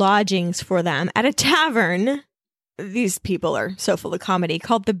arranged lodgings for them at a tavern. These people are so full of comedy,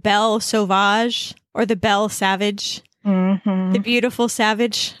 called the Belle Sauvage or the Belle Savage. The beautiful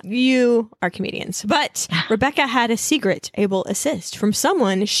savage. You are comedians. But Rebecca had a secret able assist from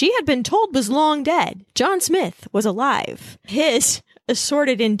someone she had been told was long dead. John Smith was alive. His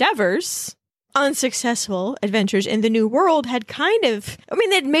assorted endeavors, unsuccessful adventures in the New World had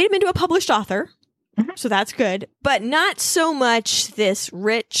they'd made him into a published author. So that's good. But not so much this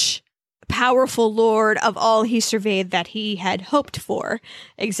rich, powerful lord of all he surveyed that he had hoped for.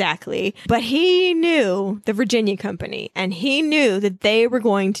 Exactly. But he knew the Virginia Company, and he knew that they were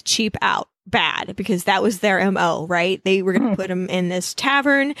going to cheap out bad because that was their MO, right? They were going to put him in this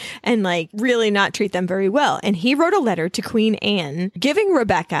tavern and really not treat them very well. And he wrote a letter to Queen Anne giving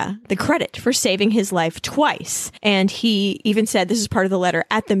Rebecca the credit for saving his life twice. And he even said, this is part of the letter,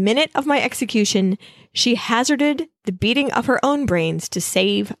 at the minute of my execution, she hazarded the beating of her own brains to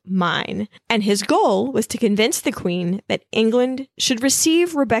save mine. And his goal was to convince the Queen that England should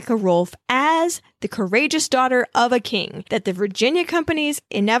receive Rebecca Rolfe as the courageous daughter of a king, that the Virginia Company's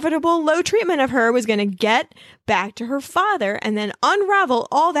inevitable low treatment of her was going to get back to her father and then unravel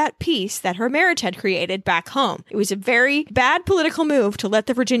all that peace that her marriage had created back home. It was a very bad political move to let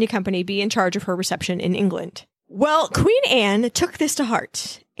the Virginia Company be in charge of her reception in England. Well, Queen Anne took this to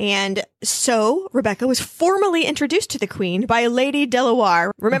heart, and so Rebecca was formally introduced to the Queen by Lady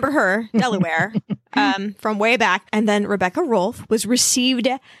Delaware. Remember her, Delaware, from way back. And then Rebecca Rolfe was received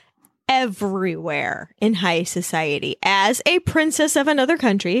everywhere in high society as a princess of another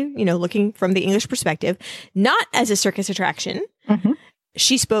country, looking from the English perspective, not as a circus attraction. Mm-hmm.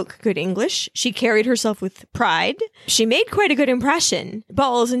 She spoke good English. She carried herself with pride. She made quite a good impression.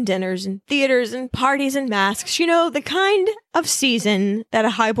 Balls and dinners and theaters and parties and masks. The kind of season that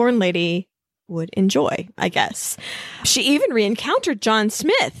a highborn lady would enjoy, I guess. She even re-encountered John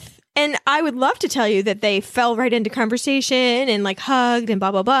Smith. And I would love to tell you that they fell right into conversation and hugged and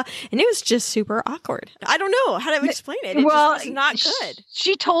blah, blah, blah. And it was just super awkward. I don't know how to explain it. It just was not good.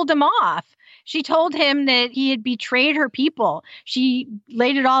 She told him off. She told him that he had betrayed her people. She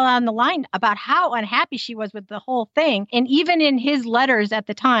laid it all on the line about how unhappy she was with the whole thing. And even in his letters at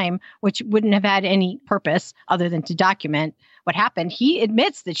the time, which wouldn't have had any purpose other than to document what happened, he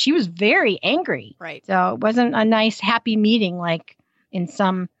admits that she was very angry. Right. So it wasn't a nice, happy meeting like in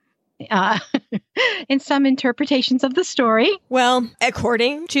some interpretations of the story. Well,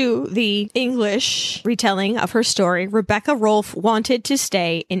 according to the English retelling of her story, Rebecca Rolfe wanted to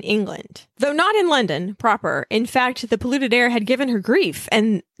stay in England, though not in London proper. In fact, the polluted air had given her grief,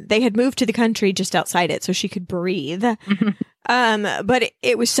 and they had moved to the country just outside it so she could breathe. But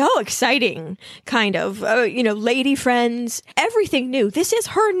it was so exciting, kind of, lady friends, everything new. This is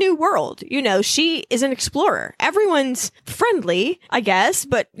her new world. She is an explorer. Everyone's friendly, I guess,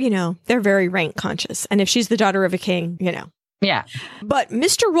 but, they're very rank conscious. And if she's the daughter of a king, Yeah. But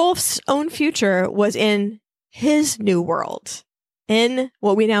Mr. Rolfe's own future was in his new world. In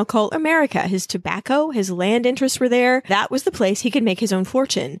what we now call America. His tobacco, his land interests were there. That was the place he could make his own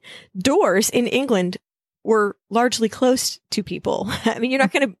fortune. Doors in England were largely close to people. I mean,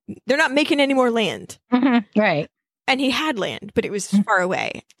 they're not making any more land. Mm-hmm. Right. And he had land, but it was far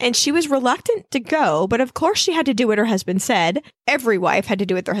away. And she was reluctant to go, but of course she had to do what her husband said. Every wife had to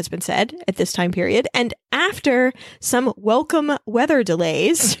do what their husband said at this time period. And after some welcome weather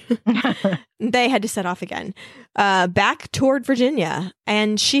delays, they had to set off again, back toward Virginia.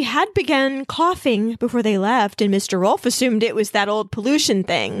 And she had begun coughing before they left, and Mr. Rolfe assumed it was that old pollution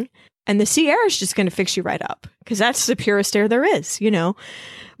thing. And the sea air is just going to fix you right up, because that's the purest air there is,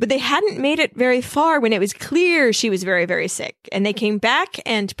 But they hadn't made it very far when it was clear she was very, very sick. And they came back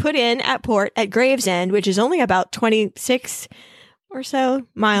and put in at port at Gravesend, which is only about 26 or so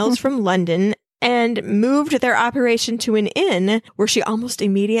miles from London, and moved their operation to an inn where she almost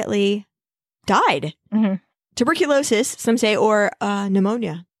immediately died. Mm-hmm. Tuberculosis, some say, or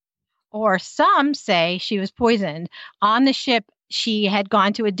pneumonia. Or some say she was poisoned. On the ship, she had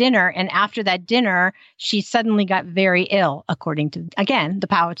gone to a dinner, and after that dinner, she suddenly got very ill, according to, again, the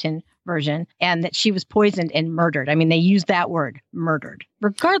Powhatan version, and that she was poisoned and murdered. I mean, they used that word, murdered.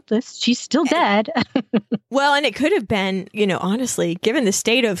 Regardless, she's still dead. Well, and it could have been, honestly, given the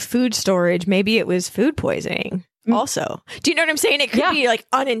state of food storage, maybe it was food poisoning also. Do you know what I'm saying? It could be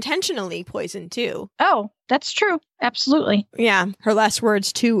unintentionally poisoned too. Oh, that's true. Absolutely. Yeah. Her last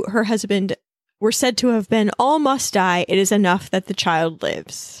words to her husband were said to have been, "All must die. It is enough that the child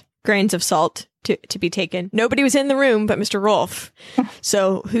lives." Grains of salt to be taken. Nobody was in the room but Mr. Rolfe.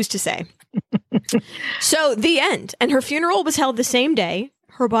 So who's to say? So the end. And her funeral was held the same day.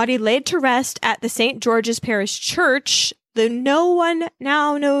 Her body laid to rest at the St. George's Parish Church, though no one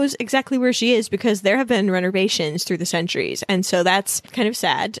now knows exactly where she is because there have been renovations through the centuries. And so that's kind of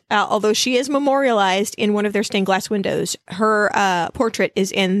sad. Although she is memorialized in one of their stained glass windows, her portrait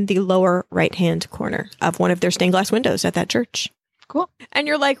is in the lower right-hand corner of one of their stained glass windows at that church. Cool. And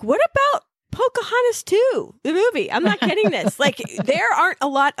you're like, what about Pocahontas 2, the movie? I'm not kidding this. There aren't a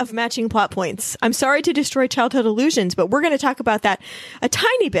lot of matching plot points. I'm sorry to destroy childhood illusions, but we're going to talk about that a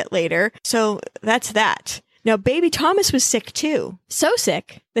tiny bit later. So that's that. Now, baby Thomas was sick too. So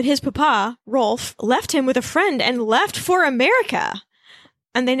sick that his papa, Rolfe, left him with a friend and left for America.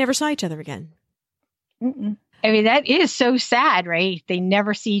 And they never saw each other again. Mm-mm. I mean, that is so sad, right? They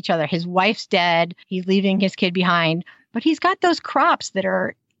never see each other. His wife's dead. He's leaving his kid behind. But he's got those crops that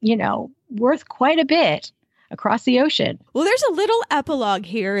are, worth quite a bit across the ocean. Well, there's a little epilogue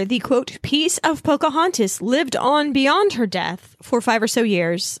here. The, quote, peace of Pocahontas lived on beyond her death for 5 or so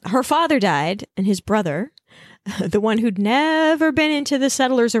years. Her father died, and his brother, the one who'd never been into the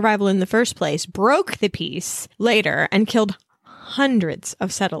settlers' arrival in the first place, broke the peace later and killed hundreds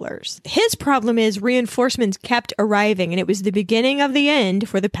of settlers. His problem is reinforcements kept arriving, and it was the beginning of the end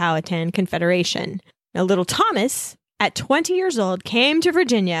for the Powhatan Confederation. Now, little Thomas, at 20 years old, came to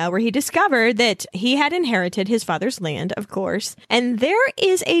Virginia, where he discovered that he had inherited his father's land, of course. And there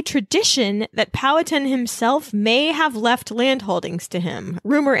is a tradition that Powhatan himself may have left land holdings to him.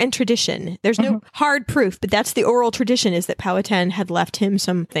 Rumor and tradition. There's no hard proof, but that's the oral tradition, is that Powhatan had left him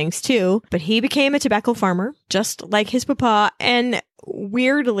some things too. But he became a tobacco farmer, just like his papa, and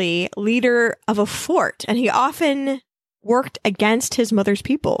weirdly, leader of a fort. And he often worked against his mother's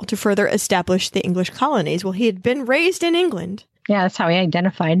people to further establish the English colonies. Well, he had been raised in England. Yeah, that's how he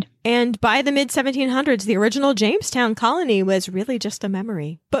identified. And by the mid-1700s, the original Jamestown colony was really just a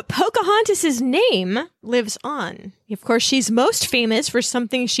memory. But Pocahontas' name lives on. Of course, she's most famous for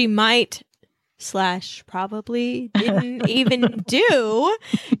something she might / probably didn't even do.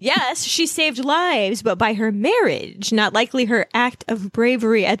 Yes, she saved lives, but by her marriage, not likely her act of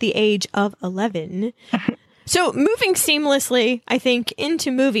bravery at the age of 11. So moving seamlessly, I think,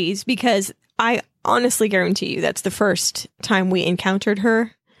 into movies, because I honestly guarantee you that's the first time we encountered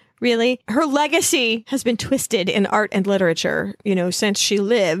her, really. Her legacy has been twisted in art and literature, since she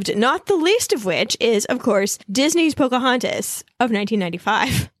lived, not the least of which is, of course, Disney's Pocahontas of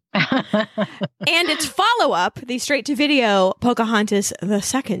 1995. And its follow-up, the straight-to-video Pocahontas II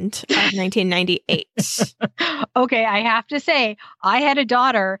of 1998. Okay, I have to say, I had a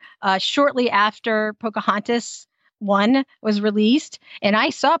daughter shortly after Pocahontas 1 was released, and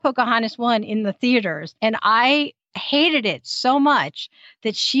I saw Pocahontas 1 in the theaters, and I hated it so much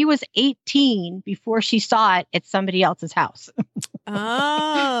that she was 18 before she saw it at somebody else's house.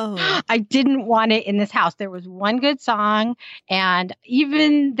 Oh. I didn't want it in this house. There was one good song, and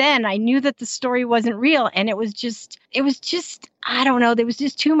even then I knew that the story wasn't real, and it was just I don't know, there was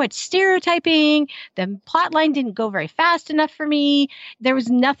just too much stereotyping. The plot line didn't go very fast enough for me. There was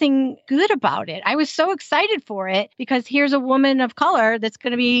nothing good about it. I was so excited for it because here's a woman of color that's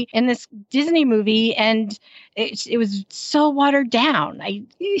going to be in this Disney movie, and it was so watered down. I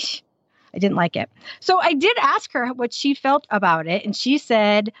didn't like it. So I did ask her what she felt about it, and she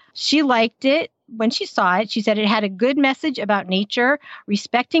said she liked it. When she saw it, she said it had a good message about nature,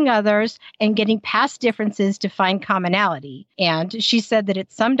 respecting others, and getting past differences to find commonality. And she said that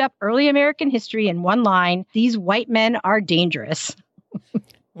it summed up early American history in one line: these white men are dangerous.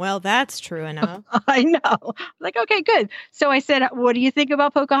 Well, that's true enough. I know. Like, okay, good. So I said, what do you think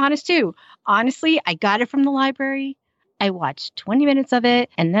about Pocahontas 2? Honestly, I got it from the library. I watched 20 minutes of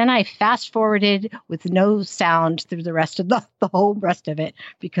it, and then I fast forwarded with no sound through the rest of the whole rest of it,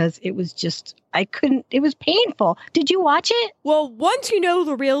 because it was just, it was painful. Did you watch it? Well, once you know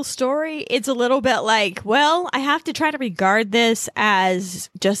the real story, it's a little bit like, well, I have to try to regard this as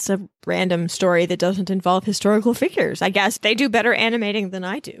just a random story that doesn't involve historical figures. I guess they do better animating than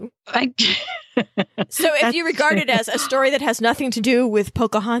I do. So if you regard it as a story that has nothing to do with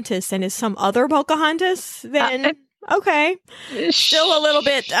Pocahontas and is some other Pocahontas, then okay. Still a little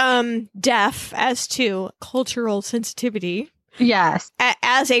bit deaf as to cultural sensitivity. Yes.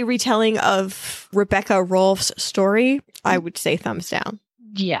 As a retelling of Rebecca Rolfe's story, I would say thumbs down.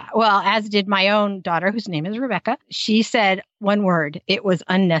 Yeah. Well, as did my own daughter, whose name is Rebecca. She said one word: it was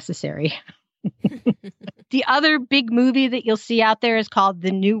unnecessary. The other big movie that you'll see out there is called The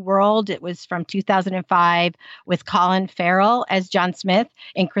New World. It was from 2005 with Colin Farrell as John Smith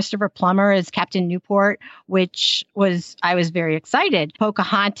and Christopher Plummer as Captain Newport, I was very excited.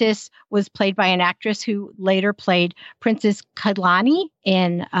 Pocahontas was played by an actress who later played Princess Kadlani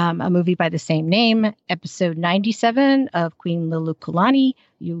in a movie by the same name, episode 97 of Queen Lulukulani.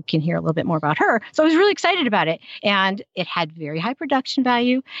 You can hear a little bit more about her. So I was really excited about it. And it had very high production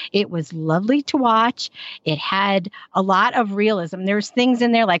value. It was lovely to watch. It had a lot of realism. There's things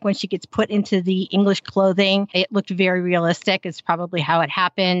in there, like when she gets put into the English clothing, it looked very realistic. It's probably how it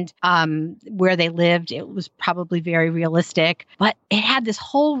happened. Where they lived, it was probably very realistic. But it had this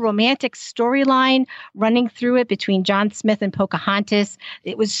whole romantic storyline running through it between John Smith and Pocahontas.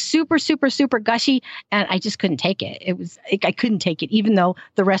 It was super, super, super gushy. And I just couldn't take it. I couldn't take it, even though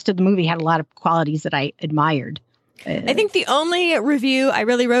the rest of the movie had a lot of qualities that I admired. I think the only review I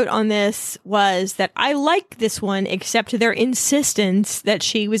really wrote on this was that I like this one, except their insistence that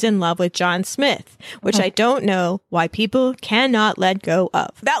she was in love with John Smith, which I don't know why people cannot let go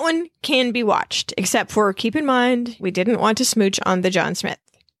of. That one can be watched, except for keep in mind, we didn't want to smooch on the John Smith.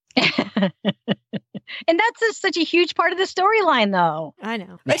 And that's such a huge part of the storyline, though. I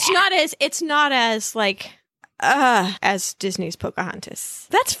know. It's not as like as Disney's Pocahontas.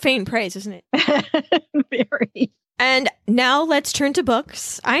 That's faint praise, isn't it? Very. And now let's turn to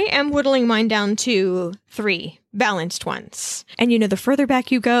books. I am whittling mine down to 3 balanced ones. And the further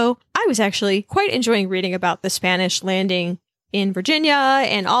back you go, I was actually quite enjoying reading about the Spanish landing in Virginia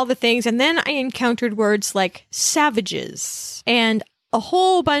and all the things. And then I encountered words like savages and a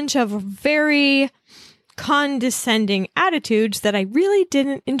whole bunch of very condescending attitudes that I really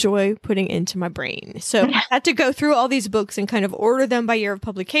didn't enjoy putting into my brain. So I had to go through all these books and kind of order them by year of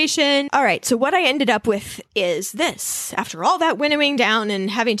publication. All right, so what I ended up with is this. After all that winnowing down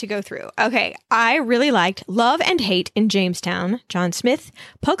and having to go through. Okay, I really liked Love and Hate in Jamestown, John Smith,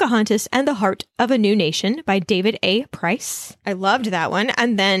 Pocahontas and the Heart of a New Nation by David A. Price. I loved that one.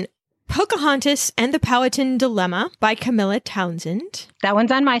 And then Pocahontas and the Powhatan Dilemma by Camilla Townsend. That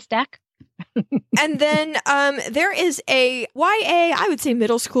one's on my stack. And then there is a YA, I would say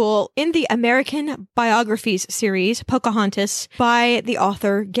middle school, in the American Biographies series, Pocahontas, by the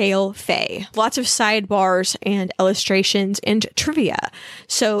author Gail Fay. Lots of sidebars and illustrations and trivia.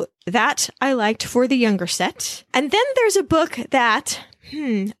 So that I liked for the younger set. And then there's a book that...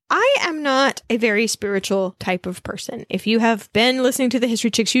 I am not a very spiritual type of person. If you have been listening to the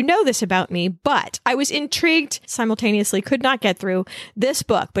History Chicks, you know this about me, but I was intrigued, simultaneously could not get through this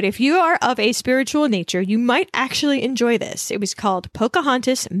book. But if you are of a spiritual nature, you might actually enjoy this. It was called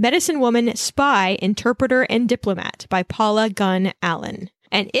Pocahontas, Medicine Woman, Spy, Interpreter, and Diplomat by Paula Gunn Allen.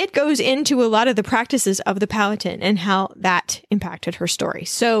 And it goes into a lot of the practices of the Powhatan and how that impacted her story.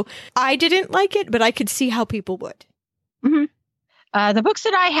 So I didn't like it, but I could see how people would. Mm-hmm. The books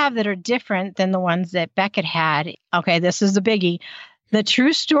that I have that are different than the ones that Beckett had. Okay, this is a biggie. The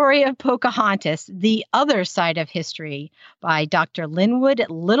True Story of Pocahontas, The Other Side of History by Dr. Linwood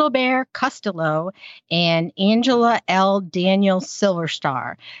Littlebear Costello and Angela L. Daniel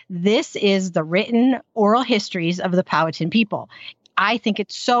Silverstar. This is the written oral histories of the Powhatan people. I think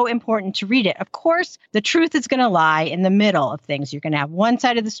it's so important to read it. Of course, the truth is going to lie in the middle of things. You're going to have one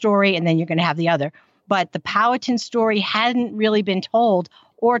side of the story and then you're going to have the other. But the Powhatan story hadn't really been told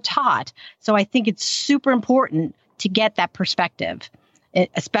or taught. So I think it's super important to get that perspective,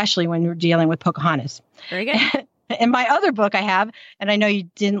 especially when you're dealing with Pocahontas. Very good. In my other book I have, and I know you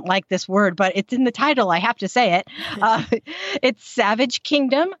didn't like this word, but it's in the title, I have to say it. It's Savage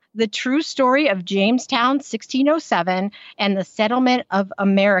Kingdom, The True Story of Jamestown, 1607, and the Settlement of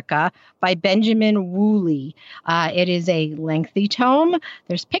America by Benjamin Woolley. It is a lengthy tome.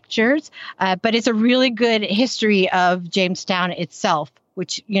 There's pictures, but it's a really good history of Jamestown itself,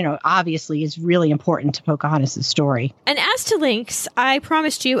 which, obviously is really important to Pocahontas' story. And as to links, I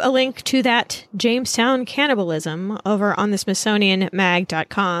promised you a link to that Jamestown cannibalism over on the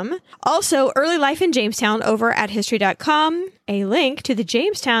SmithsonianMag.com. Also, Early Life in Jamestown over at History.com. A link to the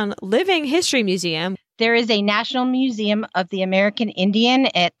Jamestown Living History Museum. There is a National Museum of the American Indian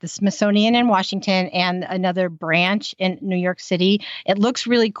at the Smithsonian in Washington and another branch in New York City. It looks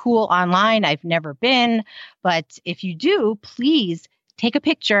really cool online. I've never been, but if you do, please take a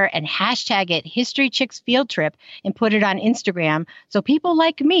picture and hashtag it History Chicks Field Trip and put it on Instagram so people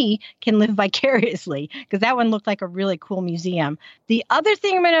like me can live vicariously, because that one looked like a really cool museum. The other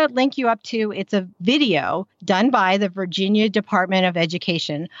thing I'm going to link you up to, it's a video done by the Virginia Department of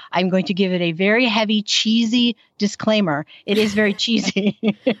Education. I'm going to give it a very heavy, cheesy disclaimer. It is very cheesy,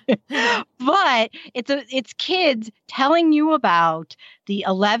 but it's kids telling you about the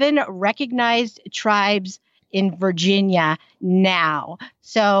 11 recognized tribes in Virginia now.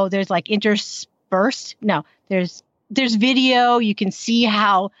 So there's like interspersed. No, there's video. You can see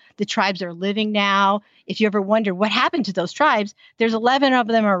how the tribes are living now. If you ever wonder what happened to those tribes, there's 11 of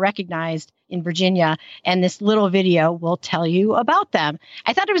them are recognized in Virginia. And this little video will tell you about them.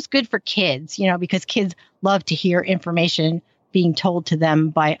 I thought it was good for kids, because kids love to hear information being told to them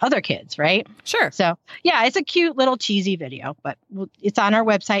by other kids, right? Sure. So, yeah, it's a cute little cheesy video, but it's on our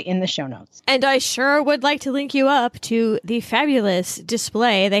website in the show notes. And I sure would like to link you up to the fabulous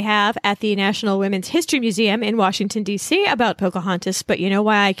display they have at the National Women's History Museum in Washington, D.C. about Pocahontas. But you know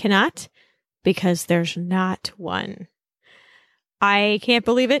why I cannot? Because there's not one. I can't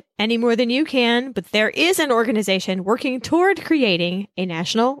believe it any more than you can, but there is an organization working toward creating a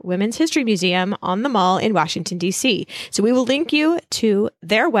National Women's History Museum on the Mall in Washington, D.C. So we will link you to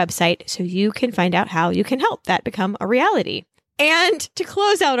their website so you can find out how you can help that become a reality. And to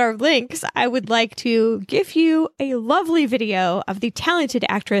close out our links, I would like to give you a lovely video of the talented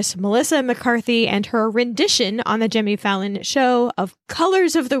actress Melissa McCarthy and her rendition on the Jimmy Fallon show of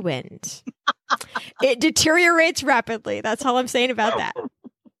Colors of the Wind. It deteriorates rapidly. That's all I'm saying about that.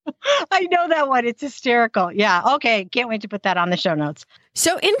 I know that one. It's hysterical. Yeah. Okay. Can't wait to put that on the show notes.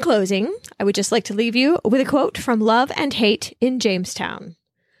 So in closing, I would just like to leave you with a quote from Love and Hate in Jamestown.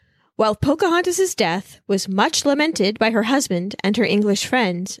 While Pocahontas' death was much lamented by her husband and her English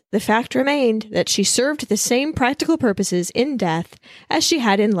friends, the fact remained that she served the same practical purposes in death as she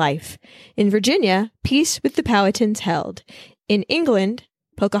had in life. In Virginia, peace with the Powhatans held. In England,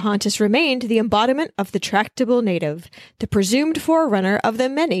 Pocahontas remained the embodiment of the tractable native, the presumed forerunner of the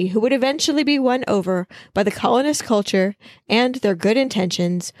many who would eventually be won over by the colonist culture and their good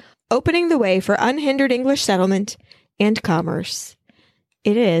intentions, opening the way for unhindered English settlement and commerce.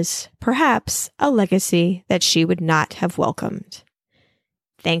 It is, perhaps, a legacy that she would not have welcomed.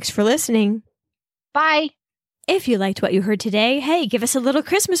 Thanks for listening. Bye. If you liked what you heard today, hey, give us a little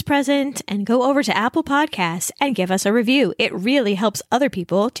Christmas present and go over to Apple Podcasts and give us a review. It really helps other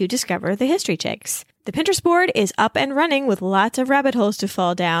people to discover the History Chicks. The Pinterest board is up and running with lots of rabbit holes to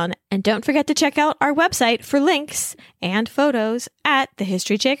fall down. And don't forget to check out our website for links and photos at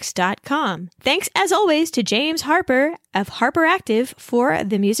thehistorychicks.com. Thanks as always to James Harper of Harper Active for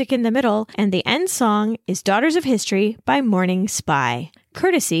the music in the middle. And the end song is Daughters of History by Morning Spy,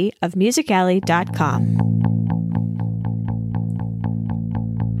 courtesy of musicalley.com.